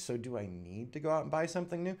something. So do I need to go out and buy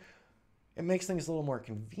something new? It makes things a little more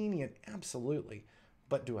convenient, absolutely.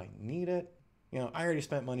 But do I need it? I already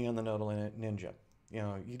spent money on the Nodal Ninja.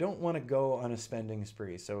 You don't want to go on a spending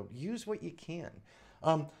spree, so use what you can.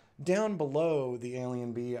 Down below the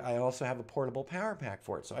Alien Bee, I also have a portable power pack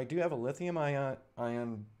for it. So I do have a lithium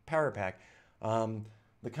ion power pack.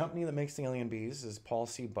 The company that makes the Alien Bees is Paul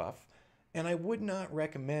C. Buff. And I would not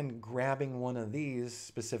recommend grabbing one of these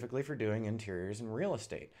specifically for doing interiors and real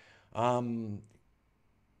estate.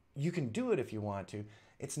 You can do it if you want to.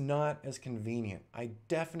 It's not as convenient. I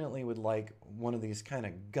definitely would like one of these kind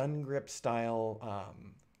of gun grip style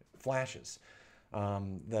flashes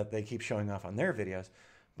that they keep showing off on their videos.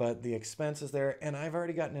 But the expense is there, and I've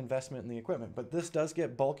already got an investment in the equipment. But this does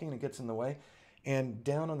get bulky and it gets in the way. And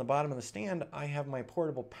down on the bottom of the stand, I have my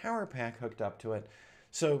portable power pack hooked up to it.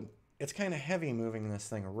 So it's kind of heavy moving this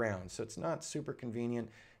thing around. So it's not super convenient.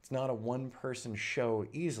 It's not a one-person show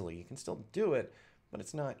easily. You can still do it, but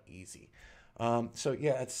it's not easy. So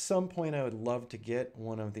yeah, at some point I would love to get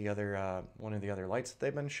one of the other lights that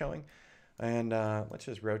they've been showing. And let's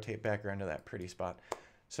just rotate back around to that pretty spot.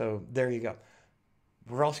 So there you go.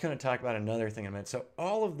 We're also going to talk about another thing in a minute. So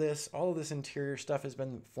all of this interior stuff has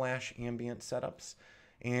been flash ambient setups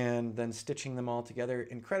and then stitching them all together.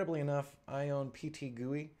 Incredibly enough, I own PT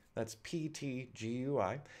GUI. That's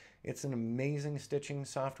PTGUI. It's an amazing stitching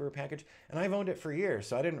software package, and I've owned it for years,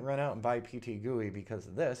 so I didn't run out and buy PT GUI because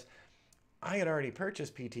of this. I had already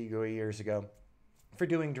purchased PT GUI years ago for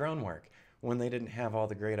doing drone work when they didn't have all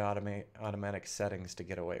the great automatic settings to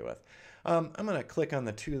get away with. I'm going to click on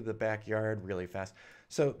the to the backyard really fast.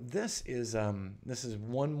 So this is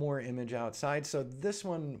one more image outside. So this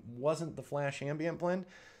one wasn't the flash ambient blend.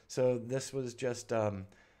 So this was just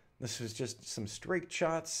some straight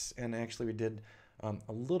shots, and actually we did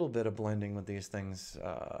a little bit of blending with these things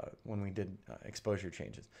when we did exposure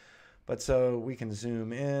changes. But so we can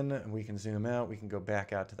zoom in, we can zoom out, we can go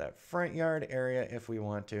back out to that front yard area if we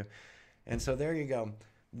want to. And so there you go.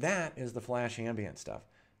 That is the flash ambient stuff.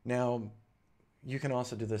 Now, you can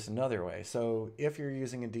also do this another way. So if you're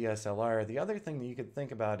using a DSLR, the other thing that you could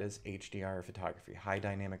think about is HDR photography, high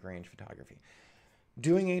dynamic range photography.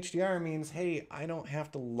 Doing HDR means, hey, I don't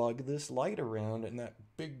have to lug this light around in that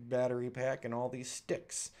big battery pack and all these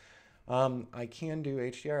sticks. I can do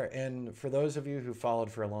HDR. And for those of you who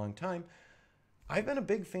followed for a long time, I've been a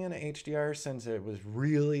big fan of HDR since it was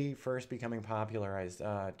really first becoming popularized.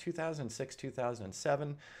 2006,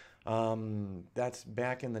 2007. That's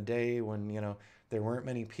back in the day when, there weren't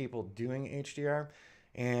many people doing HDR.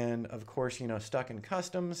 And of course, Stuck in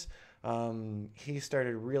Customs, he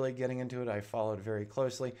started really getting into it. I followed very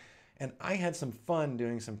closely. And I had some fun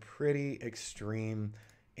doing some pretty extreme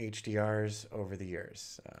HDRs over the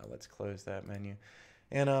years. Let's close that menu.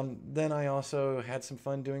 And then I also had some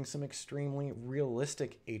fun doing some extremely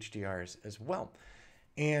realistic HDRs as well.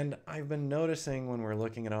 And I've been noticing when we're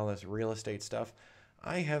looking at all this real estate stuff,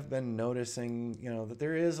 I have been noticing, that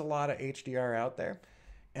there is a lot of HDR out there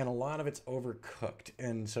and a lot of it's overcooked.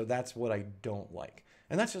 And so that's what I don't like.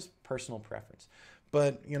 And that's just personal preference.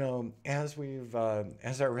 But,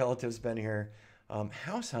 as our relatives been here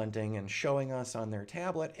house hunting and showing us on their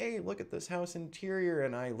tablet, hey, look at this house interior.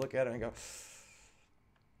 And I look at it and I go,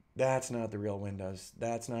 that's not the real windows.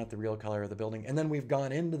 That's not the real color of the building. And then we've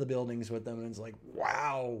gone into the buildings with them and it's like,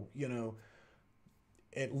 wow,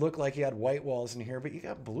 it looked like you had white walls in here, but you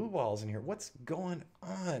got blue walls in here. What's going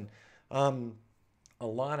on? A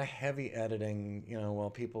lot of heavy editing, while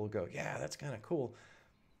people go, yeah, that's kind of cool.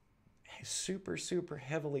 Super, super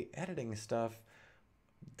heavily editing stuff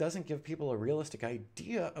doesn't give people a realistic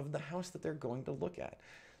idea of the house that they're going to look at.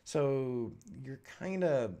 So you're kind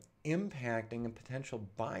of impacting a potential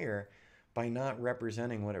buyer by not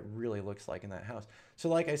representing what it really looks like in that house. So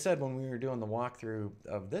like I said, when we were doing the walkthrough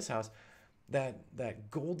of this house,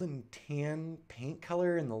 that golden tan paint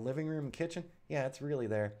color in the living room kitchen, yeah, it's really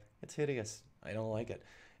there. It's hideous. I don't like it.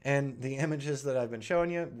 And the images that I've been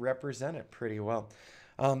showing you represent it pretty well.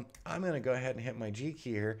 I'm going to go ahead and hit my G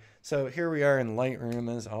key here. So here we are in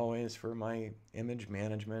Lightroom, as always, for my image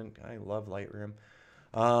management. I love Lightroom.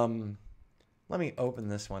 Let me open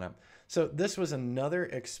this one up. So this was another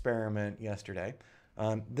experiment yesterday.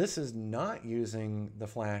 This is not using the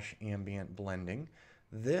flash ambient blending.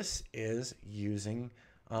 This is using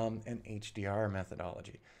an HDR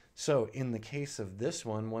methodology. So in the case of this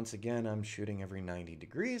one, once again, I'm shooting every 90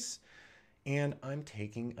 degrees and I'm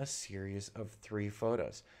taking a series of 3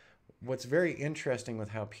 photos. What's very interesting with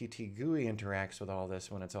how PT GUI interacts with all this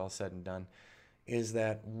when it's all said and done is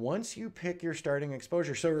that once you pick your starting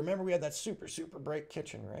exposure, so remember we had that super, super bright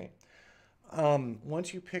kitchen, right?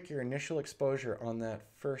 Once you pick your initial exposure on that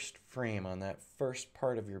first frame, on that first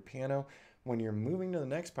part of your piano, when you're moving to the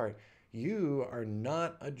next part, you are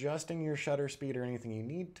not adjusting your shutter speed or anything. You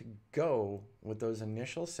need to go with those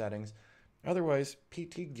initial settings. Otherwise,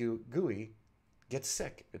 PT GUI gets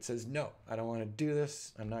sick. It says, no, I don't want to do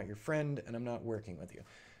this. I'm not your friend, and I'm not working with you.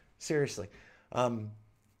 Seriously.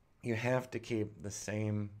 You have to keep the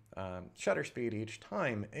same shutter speed each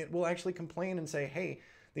time. It will actually complain and say, hey,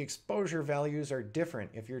 the exposure values are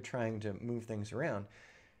different if you're trying to move things around.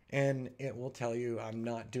 And it will tell you, I'm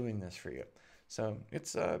not doing this for you. So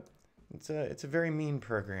it's a very mean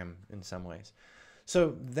program in some ways.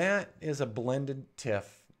 So that is a blended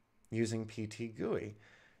TIFF using PT GUI.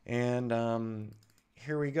 And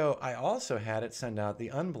here we go. I also had it send out the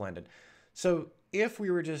unblended. So if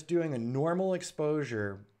we were just doing a normal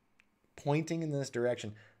exposure pointing in this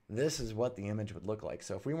direction, this is what the image would look like.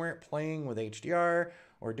 So if we weren't playing with HDR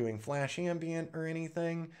or doing flash ambient or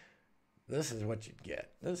anything, this is what you'd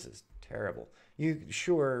get. This is terrible.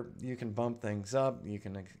 Sure, you can bump things up, you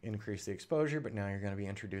can increase the exposure, but now you're going to be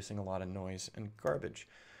introducing a lot of noise and garbage.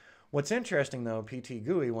 What's interesting though, PT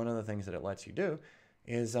GUI, one of the things that it lets you do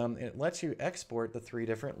is it lets you export the 3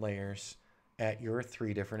 different layers at your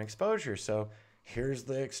 3 different exposures. So here's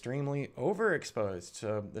the extremely overexposed.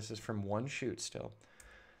 So this is from one shoot still.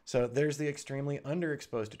 So there's the extremely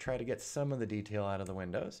underexposed to try to get some of the detail out of the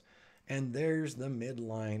windows. And there's the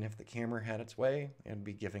midline. If the camera had its way, it'd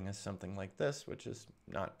be giving us something like this, which is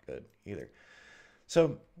not good either.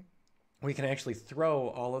 So we can actually throw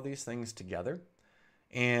all of these things together,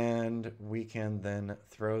 and we can then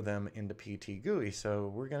throw them into PT GUI.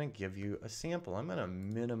 So we're going to give you a sample. I'm going to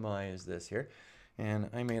minimize this here, and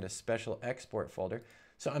I made a special export folder.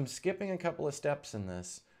 So I'm skipping a couple of steps in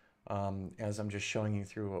this as I'm just showing you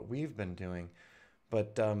through what we've been doing.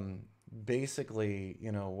 But basically,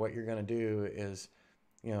 what you're going to do is,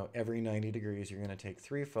 every 90 degrees, you're going to take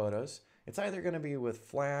 3 photos. It's either going to be with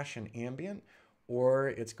flash and ambient, or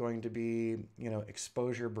it's going to be,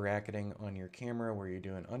 exposure bracketing on your camera where you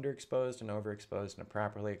do an underexposed, an overexposed, and a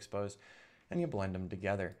properly exposed, and you blend them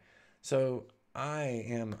together. So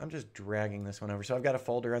I'm just dragging this one over. So I've got a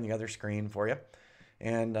folder on the other screen for you.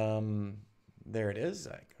 And there it is.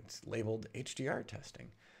 It's labeled HDR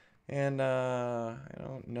testing. And I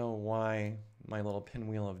don't know why my little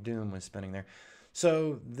pinwheel of doom was spinning there.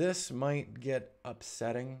 So this might get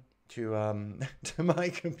upsetting to to my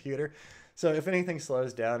computer. So if anything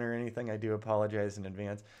slows down or anything, I do apologize in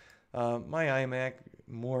advance. My iMac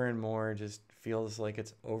more and more just feels like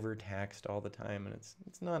it's overtaxed all the time, and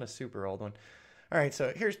it's not a super old one. All right,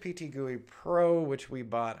 so here's PT GUI Pro, which we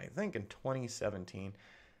bought, I think, in 2017.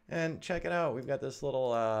 And check it out. We've got this little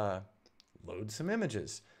load some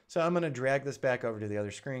images. So I'm going to drag this back over to the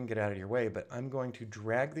other screen, get out of your way, but I'm going to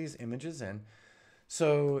drag these images in.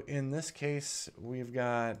 So in this case, we've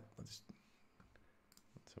got, let's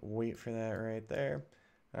wait for that right there.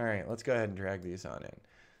 All right, let's go ahead and drag these on in.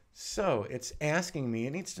 So it's asking me,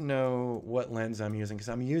 it needs to know what lens I'm using because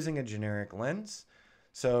I'm using a generic lens.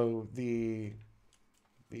 So the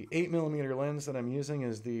 8mm lens that I'm using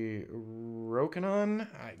is the Canon.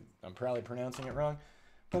 I'm probably pronouncing it wrong,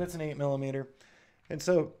 but it's an 8mm. And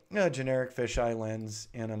so a generic fisheye lens,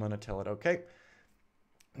 and I'm going to tell it okay.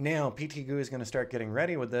 Now PT GUI is going to start getting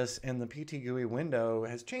ready with this, and the PT GUI window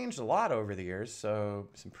has changed a lot over the years, so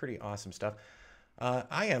some pretty awesome stuff.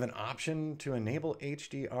 I have an option to enable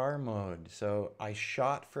HDR mode. So I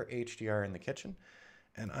shot for HDR in the kitchen,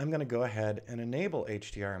 and I'm going to go ahead and enable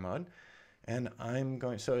HDR mode. And I'm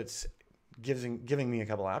going, so it's giving me a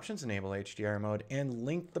couple options: enable HDR mode and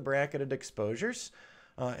link the bracketed exposures.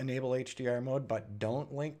 Enable HDR mode, but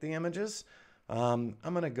don't link the images. I'm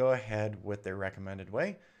going to go ahead with their recommended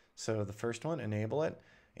way. So the first one, enable it,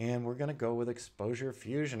 and we're going to go with exposure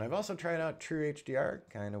fusion. I've also tried out true HDR,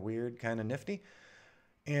 kind of weird, kind of nifty.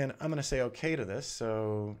 And I'm going to say okay to this.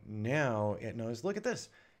 So now it knows, look at this.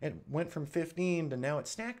 It went from 15 to now it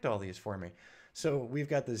stacked all these for me. So we've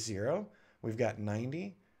got the 0, we've got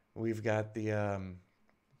 90, we've got the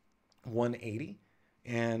 180,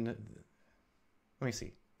 and let me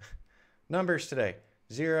see. Numbers today: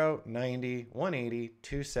 0, 90, 180,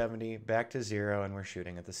 270, back to 0, and we're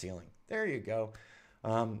shooting at the ceiling. There you go.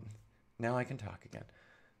 Now I can talk again.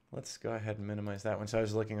 Let's go ahead and minimize that one. So I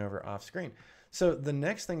was looking over off screen. So the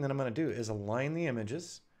next thing that I'm going to do is align the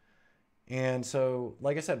images. And so,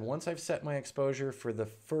 like I said, once I've set my exposure for the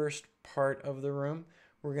first part of the room,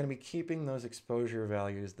 we're going to be keeping those exposure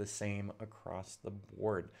values the same across the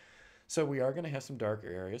board. So we are going to have some darker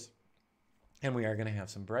areas, and we are going to have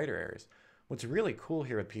some brighter areas. What's really cool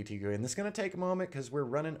here with PT GUI, and this is going to take a moment because we're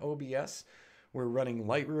running OBS, we're running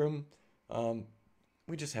Lightroom.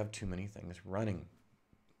 We just have too many things running.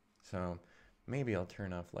 So maybe I'll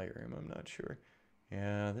turn off Lightroom, I'm not sure.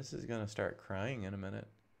 Yeah, this is going to start crying in a minute.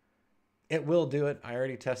 It will do it. I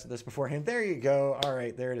already tested this beforehand. There you go. All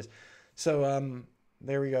right, there it is. So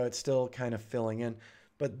there we go. It's still kind of filling in.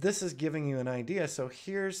 But this is giving you an idea. So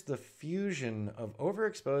here's the fusion of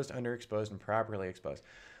overexposed, underexposed, and properly exposed.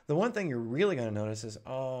 The one thing you're really going to notice is,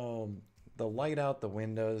 oh, the light out the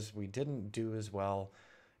windows, we didn't do as well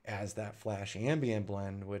as that flash ambient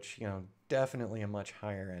blend, which, you know, definitely a much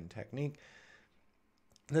higher end technique.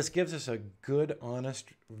 This gives us a good, honest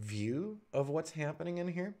view of what's happening in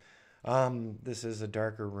here. This is a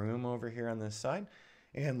darker room over here on this side.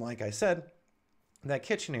 And like I said, that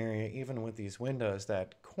kitchen area, even with these windows,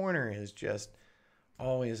 that corner is just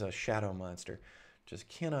always a shadow monster. Just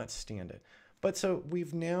cannot stand it. But so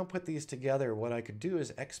we've now put these together. What I could do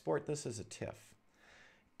is export this as a TIFF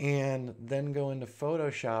and then go into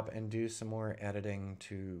Photoshop and do some more editing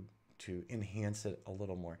to enhance it a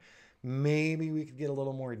little more. Maybe we could get a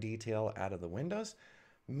little more detail out of the windows.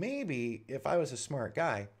 Maybe if I was a smart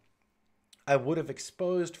guy, I would have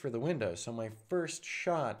exposed for the windows. So my first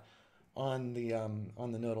shot on the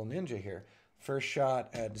Nodal Ninja here, first shot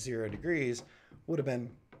at 0 degrees would have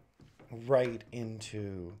been right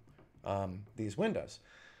into these windows.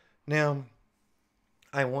 Now,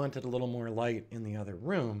 I wanted a little more light in the other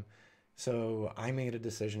room, so I made a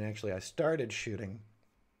decision. Actually, I started shooting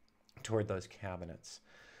toward those cabinets.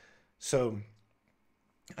 So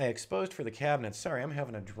I exposed for the cabinets. Sorry, I'm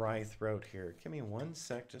having a dry throat here. Give me one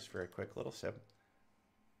sec just for a quick little sip.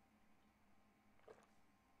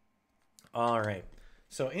 All right.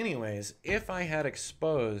 So anyways, if I had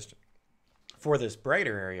exposed for this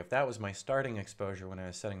brighter area, if that was my starting exposure when I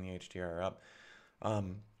was setting the HDR up,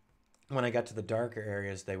 when I got to the darker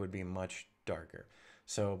areas, they would be much darker.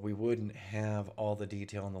 So we wouldn't have all the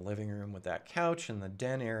detail in the living room with that couch and the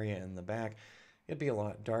den area in the back. It'd be a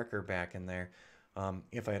lot darker back in there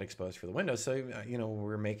if I had exposed for the windows. So, you know,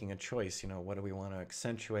 we're making a choice. You know, what do we want to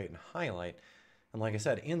accentuate and highlight? And like I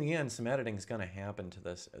said, in the end, some editing is going to happen to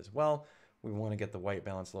this as well. We want to get the white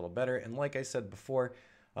balance a little better. And like I said before,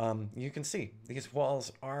 you can see these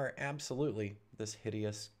walls are absolutely this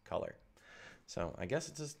hideous color. So I guess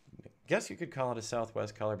it's just, I guess you could call it a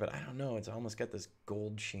Southwest color, but I don't know. It's almost got this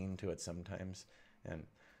gold sheen to it sometimes, and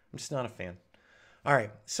I'm just not a fan. All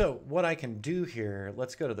right, so what I can do here,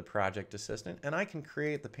 let's go to the project assistant, and I can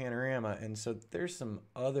create the panorama. And so there's some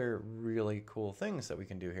other really cool things that we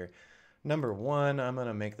can do here. Number one, I'm going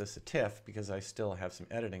to make this a TIFF because I still have some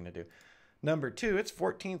editing to do. Number two, it's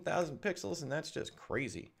 14,000 pixels, and that's just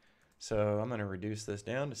crazy. So I'm going to reduce this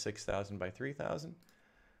down to 6,000 by 3,000.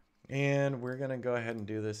 And we're going to go ahead and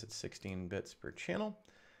do this at 16 bits per channel.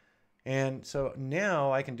 And so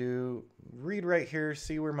now I can read right here,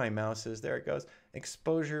 see where my mouse is. There it goes.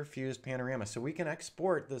 Exposure fused panorama. So we can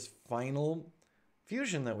export this final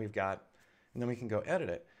fusion that we've got, and then we can go edit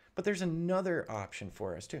it. But there's another option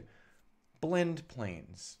for us too. Blend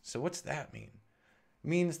planes. So what's that mean? It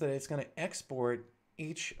means that it's going to export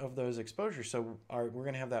each of those exposures. So we're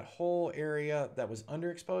going to have that whole area that was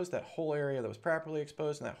underexposed, that whole area that was properly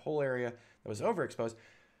exposed, and that whole area that was overexposed.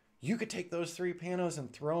 You could take those three panos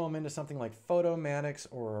and throw them into something like Photomatix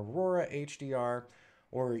or Aurora HDR,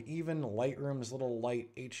 or even Lightroom's little light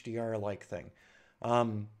HDR-like thing,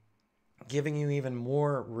 giving you even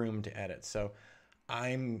more room to edit. So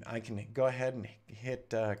I can go ahead and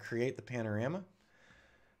hit create the panorama.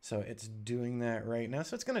 So it's doing that right now.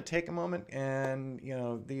 So it's going to take a moment, and you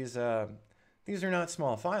know these are not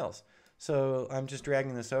small files. So I'm just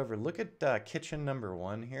dragging this over. Look at kitchen number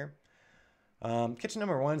one here. Kitchen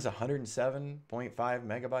number one is 107.5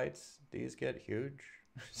 megabytes. These get huge.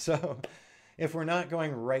 So if we're not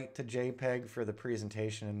going right to JPEG for the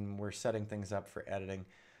presentation and we're setting things up for editing,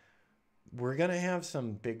 we're going to have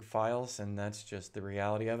some big files, and that's just the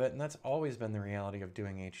reality of it. And that's always been the reality of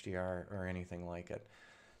doing HDR or anything like it.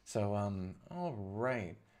 So, all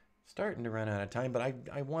right, starting to run out of time, but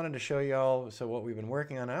I wanted to show you all what we've been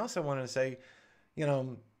working on. I also wanted to say, you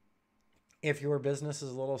know, if your business is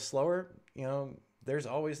a little slower, you know, there's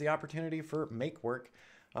always the opportunity for make work.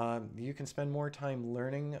 You can spend more time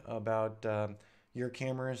learning about your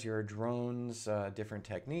cameras, your drones, different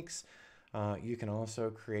techniques. You can also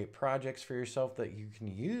create projects for yourself that you can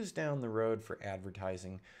use down the road for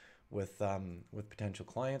advertising with potential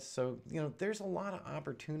clients. So, you know, there's a lot of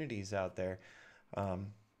opportunities out there.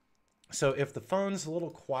 So if the phone's a little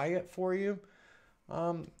quiet for you,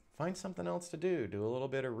 find something else to do. Do a little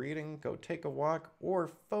bit of reading, go take a walk, or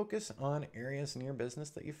focus on areas in your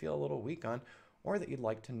business that you feel a little weak on or that you'd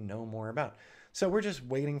like to know more about. So we're just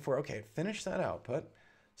waiting for, okay, finish that output.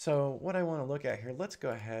 So what I want to look at here, let's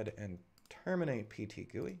go ahead and terminate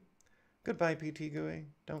PT GUI. Goodbye, PT GUI.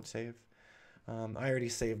 Don't save. I already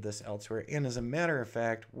saved this elsewhere. And as a matter of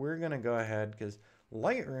fact, we're going to go ahead because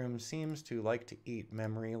Lightroom seems to like to eat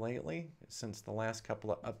memory lately since the last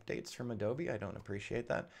couple of updates from Adobe. I don't appreciate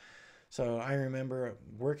that. So I remember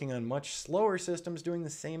working on much slower systems doing the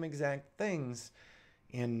same exact things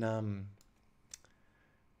in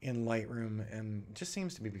Lightroom, and it just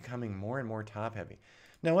seems to be becoming more and more top heavy.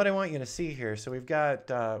 Now what I want you to see here, so we've got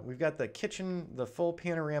the kitchen, the full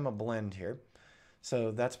panorama blend here.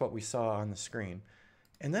 So that's what we saw on the screen.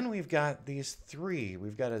 And then we've got these three.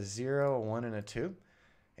 We've got a 0, a 1, and a 2.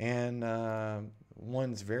 And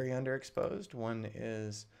one's very underexposed, one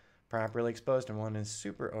is properly exposed, and one is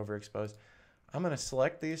super overexposed. I'm going to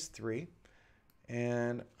select these three,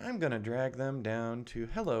 and I'm going to drag them down to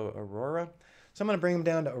Hello Aurora. So I'm going to bring them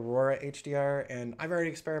down to Aurora HDR, and I've already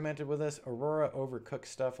experimented with this. Aurora overcooks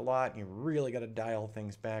stuff a lot, and you really got to dial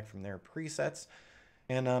things back from their presets.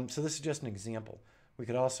 And so this is just an example. We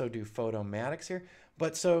could also do photomatics here.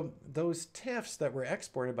 But so those TIFFs that were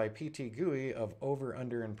exported by PT GUI of over,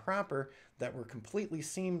 under, and proper that were completely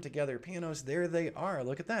seamed together panos, there they are.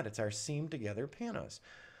 Look at that. It's our seamed together panos.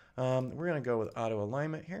 We're going to go with auto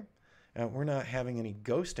alignment here. We're not having any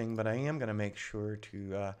ghosting, but I am going to make sure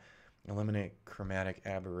to eliminate chromatic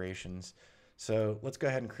aberrations. So let's go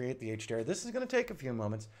ahead and create the HDR. This is going to take a few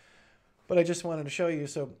moments, but I just wanted to show you.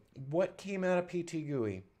 So what came out of PT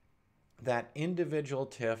GUI? That individual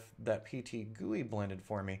TIFF that PT GUI blended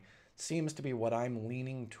for me seems to be what I'm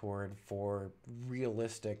leaning toward for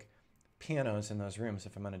realistic panos in those rooms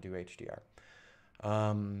if I'm going to do HDR.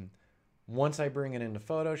 Once I bring it into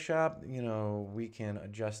Photoshop, you know, we can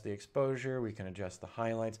adjust the exposure, we can adjust the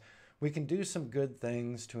highlights, we can do some good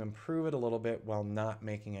things to improve it a little bit while not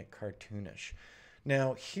making it cartoonish.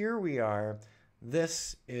 Now, here we are.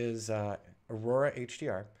 This is Aurora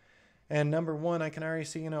HDR. And number one, I can already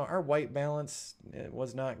see, you know, our white balance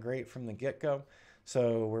was not great from the get-go.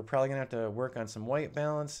 So we're probably going to have to work on some white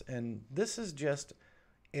balance. And this is just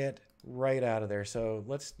it right out of there. So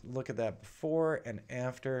let's look at that before and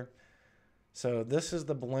after. So this is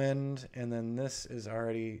the blend, and then this is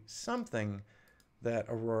already something that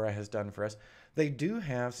Aurora has done for us. They do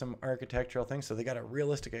have some architectural things. So they got a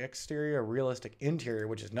realistic exterior, a realistic interior,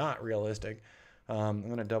 which is not realistic. I'm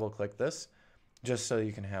going to double click this just so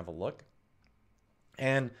you can have a look.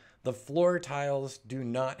 And the floor tiles do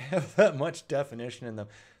not have that much definition in them.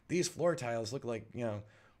 These floor tiles look like, you know,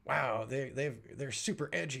 wow, they're super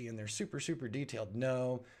edgy and they're super, super detailed.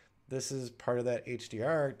 No, this is part of that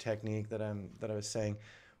HDR technique that I was saying,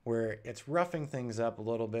 where it's roughing things up a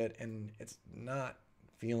little bit and it's not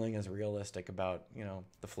feeling as realistic about, you know,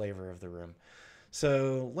 the flavor of the room.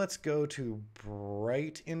 So let's go to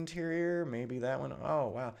bright interior, maybe that one. Oh,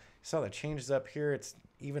 wow. Saw the changes up here. It's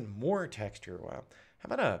even more texture. Wow. How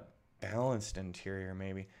about a balanced interior,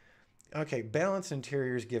 maybe? Okay, balanced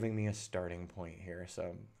interior is giving me a starting point here,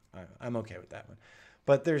 so I'm okay with that one.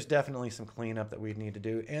 But there's definitely some cleanup that we'd need to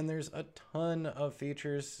do, and there's a ton of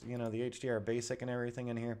features, you know, the HDR basic and everything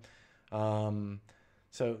in here.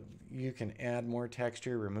 So you can add more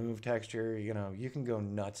texture, remove texture, you know, you can go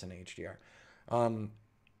nuts in HDR.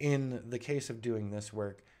 In the case of doing this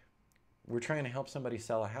work, we're trying to help somebody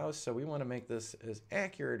sell a house, so we want to make this as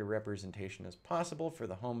accurate a representation as possible for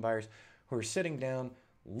the home buyers who are sitting down,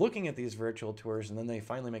 looking at these virtual tours, and then they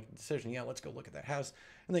finally make a decision, yeah, let's go look at that house,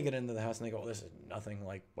 and they get into the house and they go, oh, this is nothing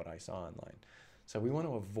like what I saw online. So we want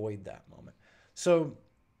to avoid that moment. So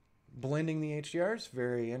blending the HDR is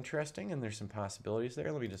very interesting, and there's some possibilities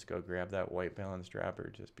there. Let me just go grab that white balance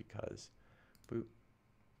dropper just because. Boop.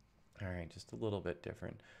 All right, just a little bit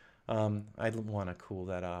different. I'd want to cool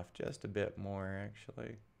that off just a bit more,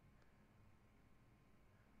 actually.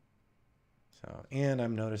 So, and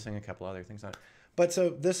I'm noticing a couple other things on it. But so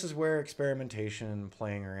this is where experimentation and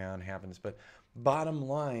playing around happens. But bottom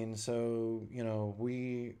line, so, you know,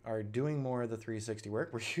 we are doing more of the 360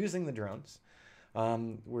 work. We're using the drones.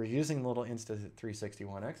 We're using little Insta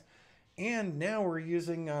 361X. And now we're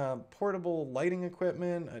using portable lighting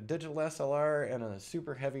equipment, a digital SLR, and a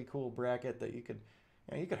super heavy cool bracket that you could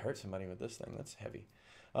hurt somebody with this thing. That's heavy.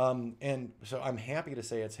 And so I'm happy to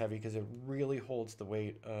say it's heavy because it really holds the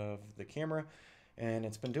weight of the camera. And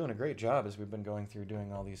it's been doing a great job as we've been going through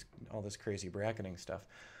doing all this crazy bracketing stuff.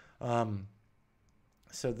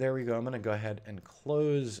 So there we go. I'm going to go ahead and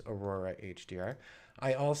close Aurora HDR.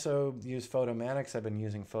 I also use Photomatics. I've been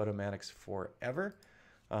using Photomatics forever.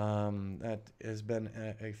 That has been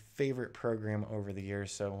a favorite program over the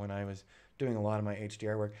years. So when I was doing a lot of my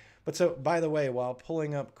HDR work. But so, by the way, while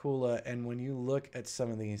pulling up Kula, and when you look at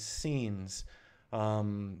some of these scenes,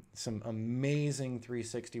 some amazing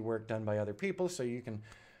 360 work done by other people. So you can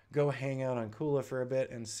go hang out on Kula for a bit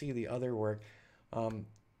and see the other work.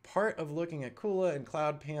 part of looking at Kula and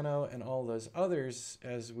CloudPano and all those others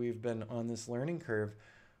as we've been on this learning curve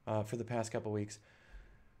for the past couple weeks,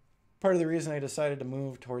 part of the reason I decided to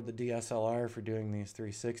move toward the DSLR for doing these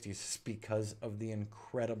 360s is because of the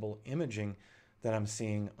incredible imaging that I'm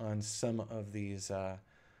seeing on some of these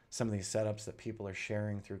setups that people are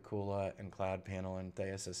sharing through Kula and CloudPano and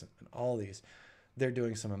Theasys and all these. They're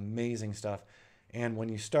doing some amazing stuff. And when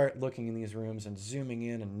you start looking in these rooms and zooming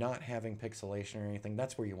in and not having pixelation or anything,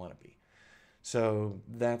 that's where you want to be. So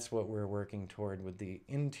that's what we're working toward with the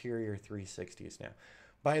interior 360s now.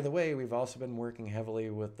 By the way, we've also been working heavily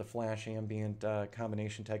with the flash ambient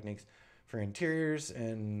combination techniques for interiors,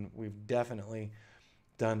 and we've definitely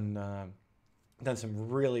done some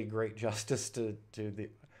really great justice to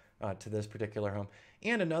this particular home.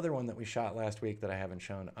 And another one that we shot last week that I haven't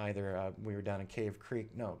shown either. We were down in Cave Creek,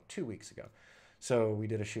 no, 2 weeks ago. So we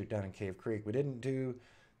did a shoot down in Cave Creek. We didn't do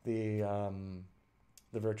the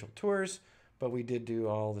virtual tours, but we did do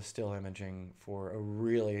all the still imaging for a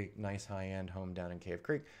really nice high-end home down in Cave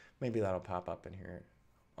Creek. Maybe that'll pop up in here,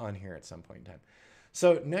 on here at some point in time.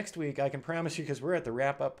 So next week, I can promise you, because we're at the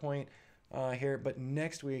wrap-up point here, but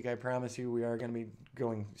next week, I promise you, we are going to be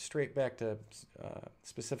going straight back to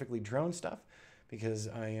specifically drone stuff, because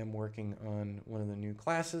I am working on one of the new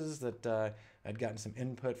classes that I'd gotten some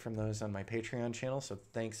input from those on my Patreon channel. So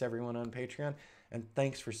thanks everyone on Patreon, and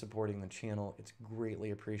thanks for supporting the channel. It's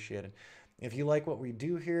greatly appreciated. If you like what we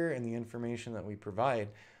do here and the information that we provide,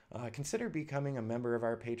 consider becoming a member of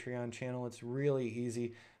our Patreon channel. It's really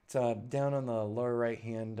easy. It's down on the lower right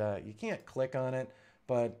hand. You can't click on it,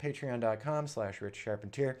 but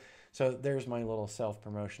patreon.com/richcharpentier. So there's my little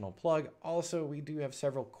self-promotional plug. Also, we do have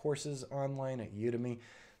several courses online at Udemy.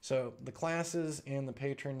 So the classes and the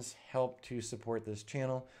patrons help to support this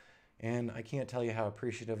channel. And I can't tell you how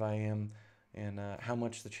appreciative I am and how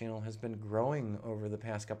much the channel has been growing over the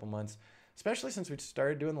past couple months, especially since we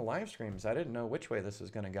started doing the live streams. I didn't know which way this was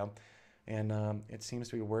going to go. And it seems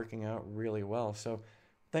to be working out really well. So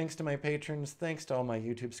thanks to my patrons. Thanks to all my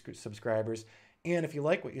YouTube subscribers. And if you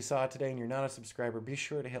like what you saw today and you're not a subscriber, be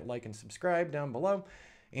sure to hit like and subscribe down below,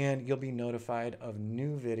 and you'll be notified of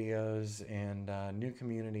new videos and new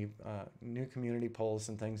community polls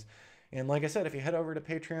and things. And like I said, if you head over to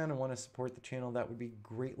Patreon and want to support the channel, that would be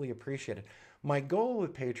greatly appreciated. My goal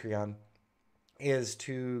with Patreon is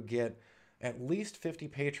to get at least 50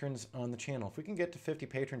 patrons on the channel. If we can get to 50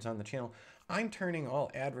 patrons on the channel, I'm turning all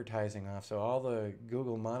advertising off, so all the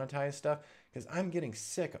Google monetized stuff, because I'm getting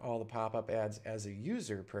sick of all the pop-up ads as a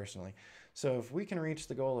user personally. So if we can reach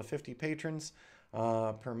the goal of 50 patrons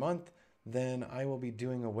per month, then I will be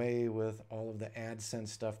doing away with all of the AdSense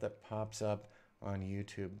stuff that pops up on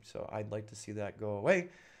YouTube. So I'd like to see that go away.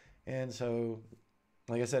 And so,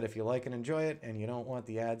 like I said, if you like and enjoy it and you don't want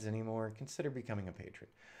the ads anymore, consider becoming a patron.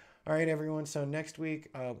 All right, everyone. So next week,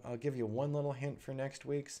 I'll give you one little hint for next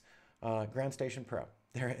week's Ground Station Pro.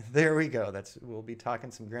 There we go. We'll be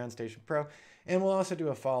talking some Ground Station Pro, and we'll also do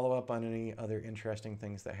a follow-up on any other interesting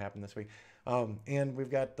things that happened this week. And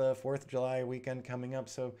we've got the 4th of July weekend coming up,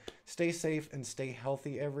 so stay safe and stay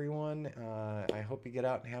healthy, everyone. I hope you get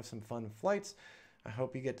out and have some fun flights. I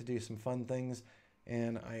hope you get to do some fun things,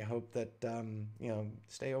 and I hope that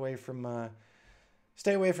stay away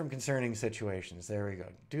from concerning situations. There we go.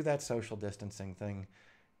 Do that social distancing thing,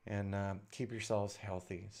 and keep yourselves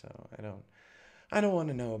healthy. So I don't want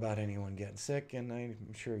to know about anyone getting sick, and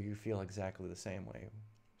I'm sure you feel exactly the same way.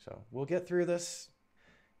 So we'll get through this.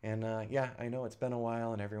 And yeah, I know it's been a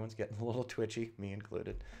while and everyone's getting a little twitchy, me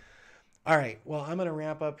included. All right, well, I'm going to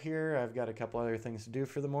wrap up here. I've got a couple other things to do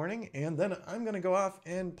for the morning, and then I'm going to go off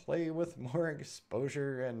and play with more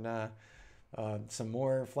exposure and some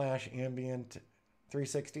more flash ambient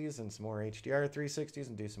 360s and some more HDR 360s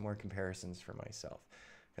and do some more comparisons for myself,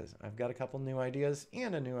 because I've got a couple new ideas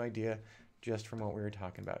and a new idea just from what we were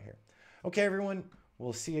talking about here. Okay, everyone,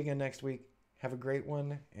 we'll see you again next week. Have a great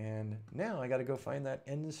one. And now I got to go find that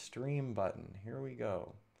end stream button. Here we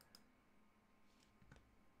go.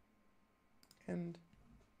 And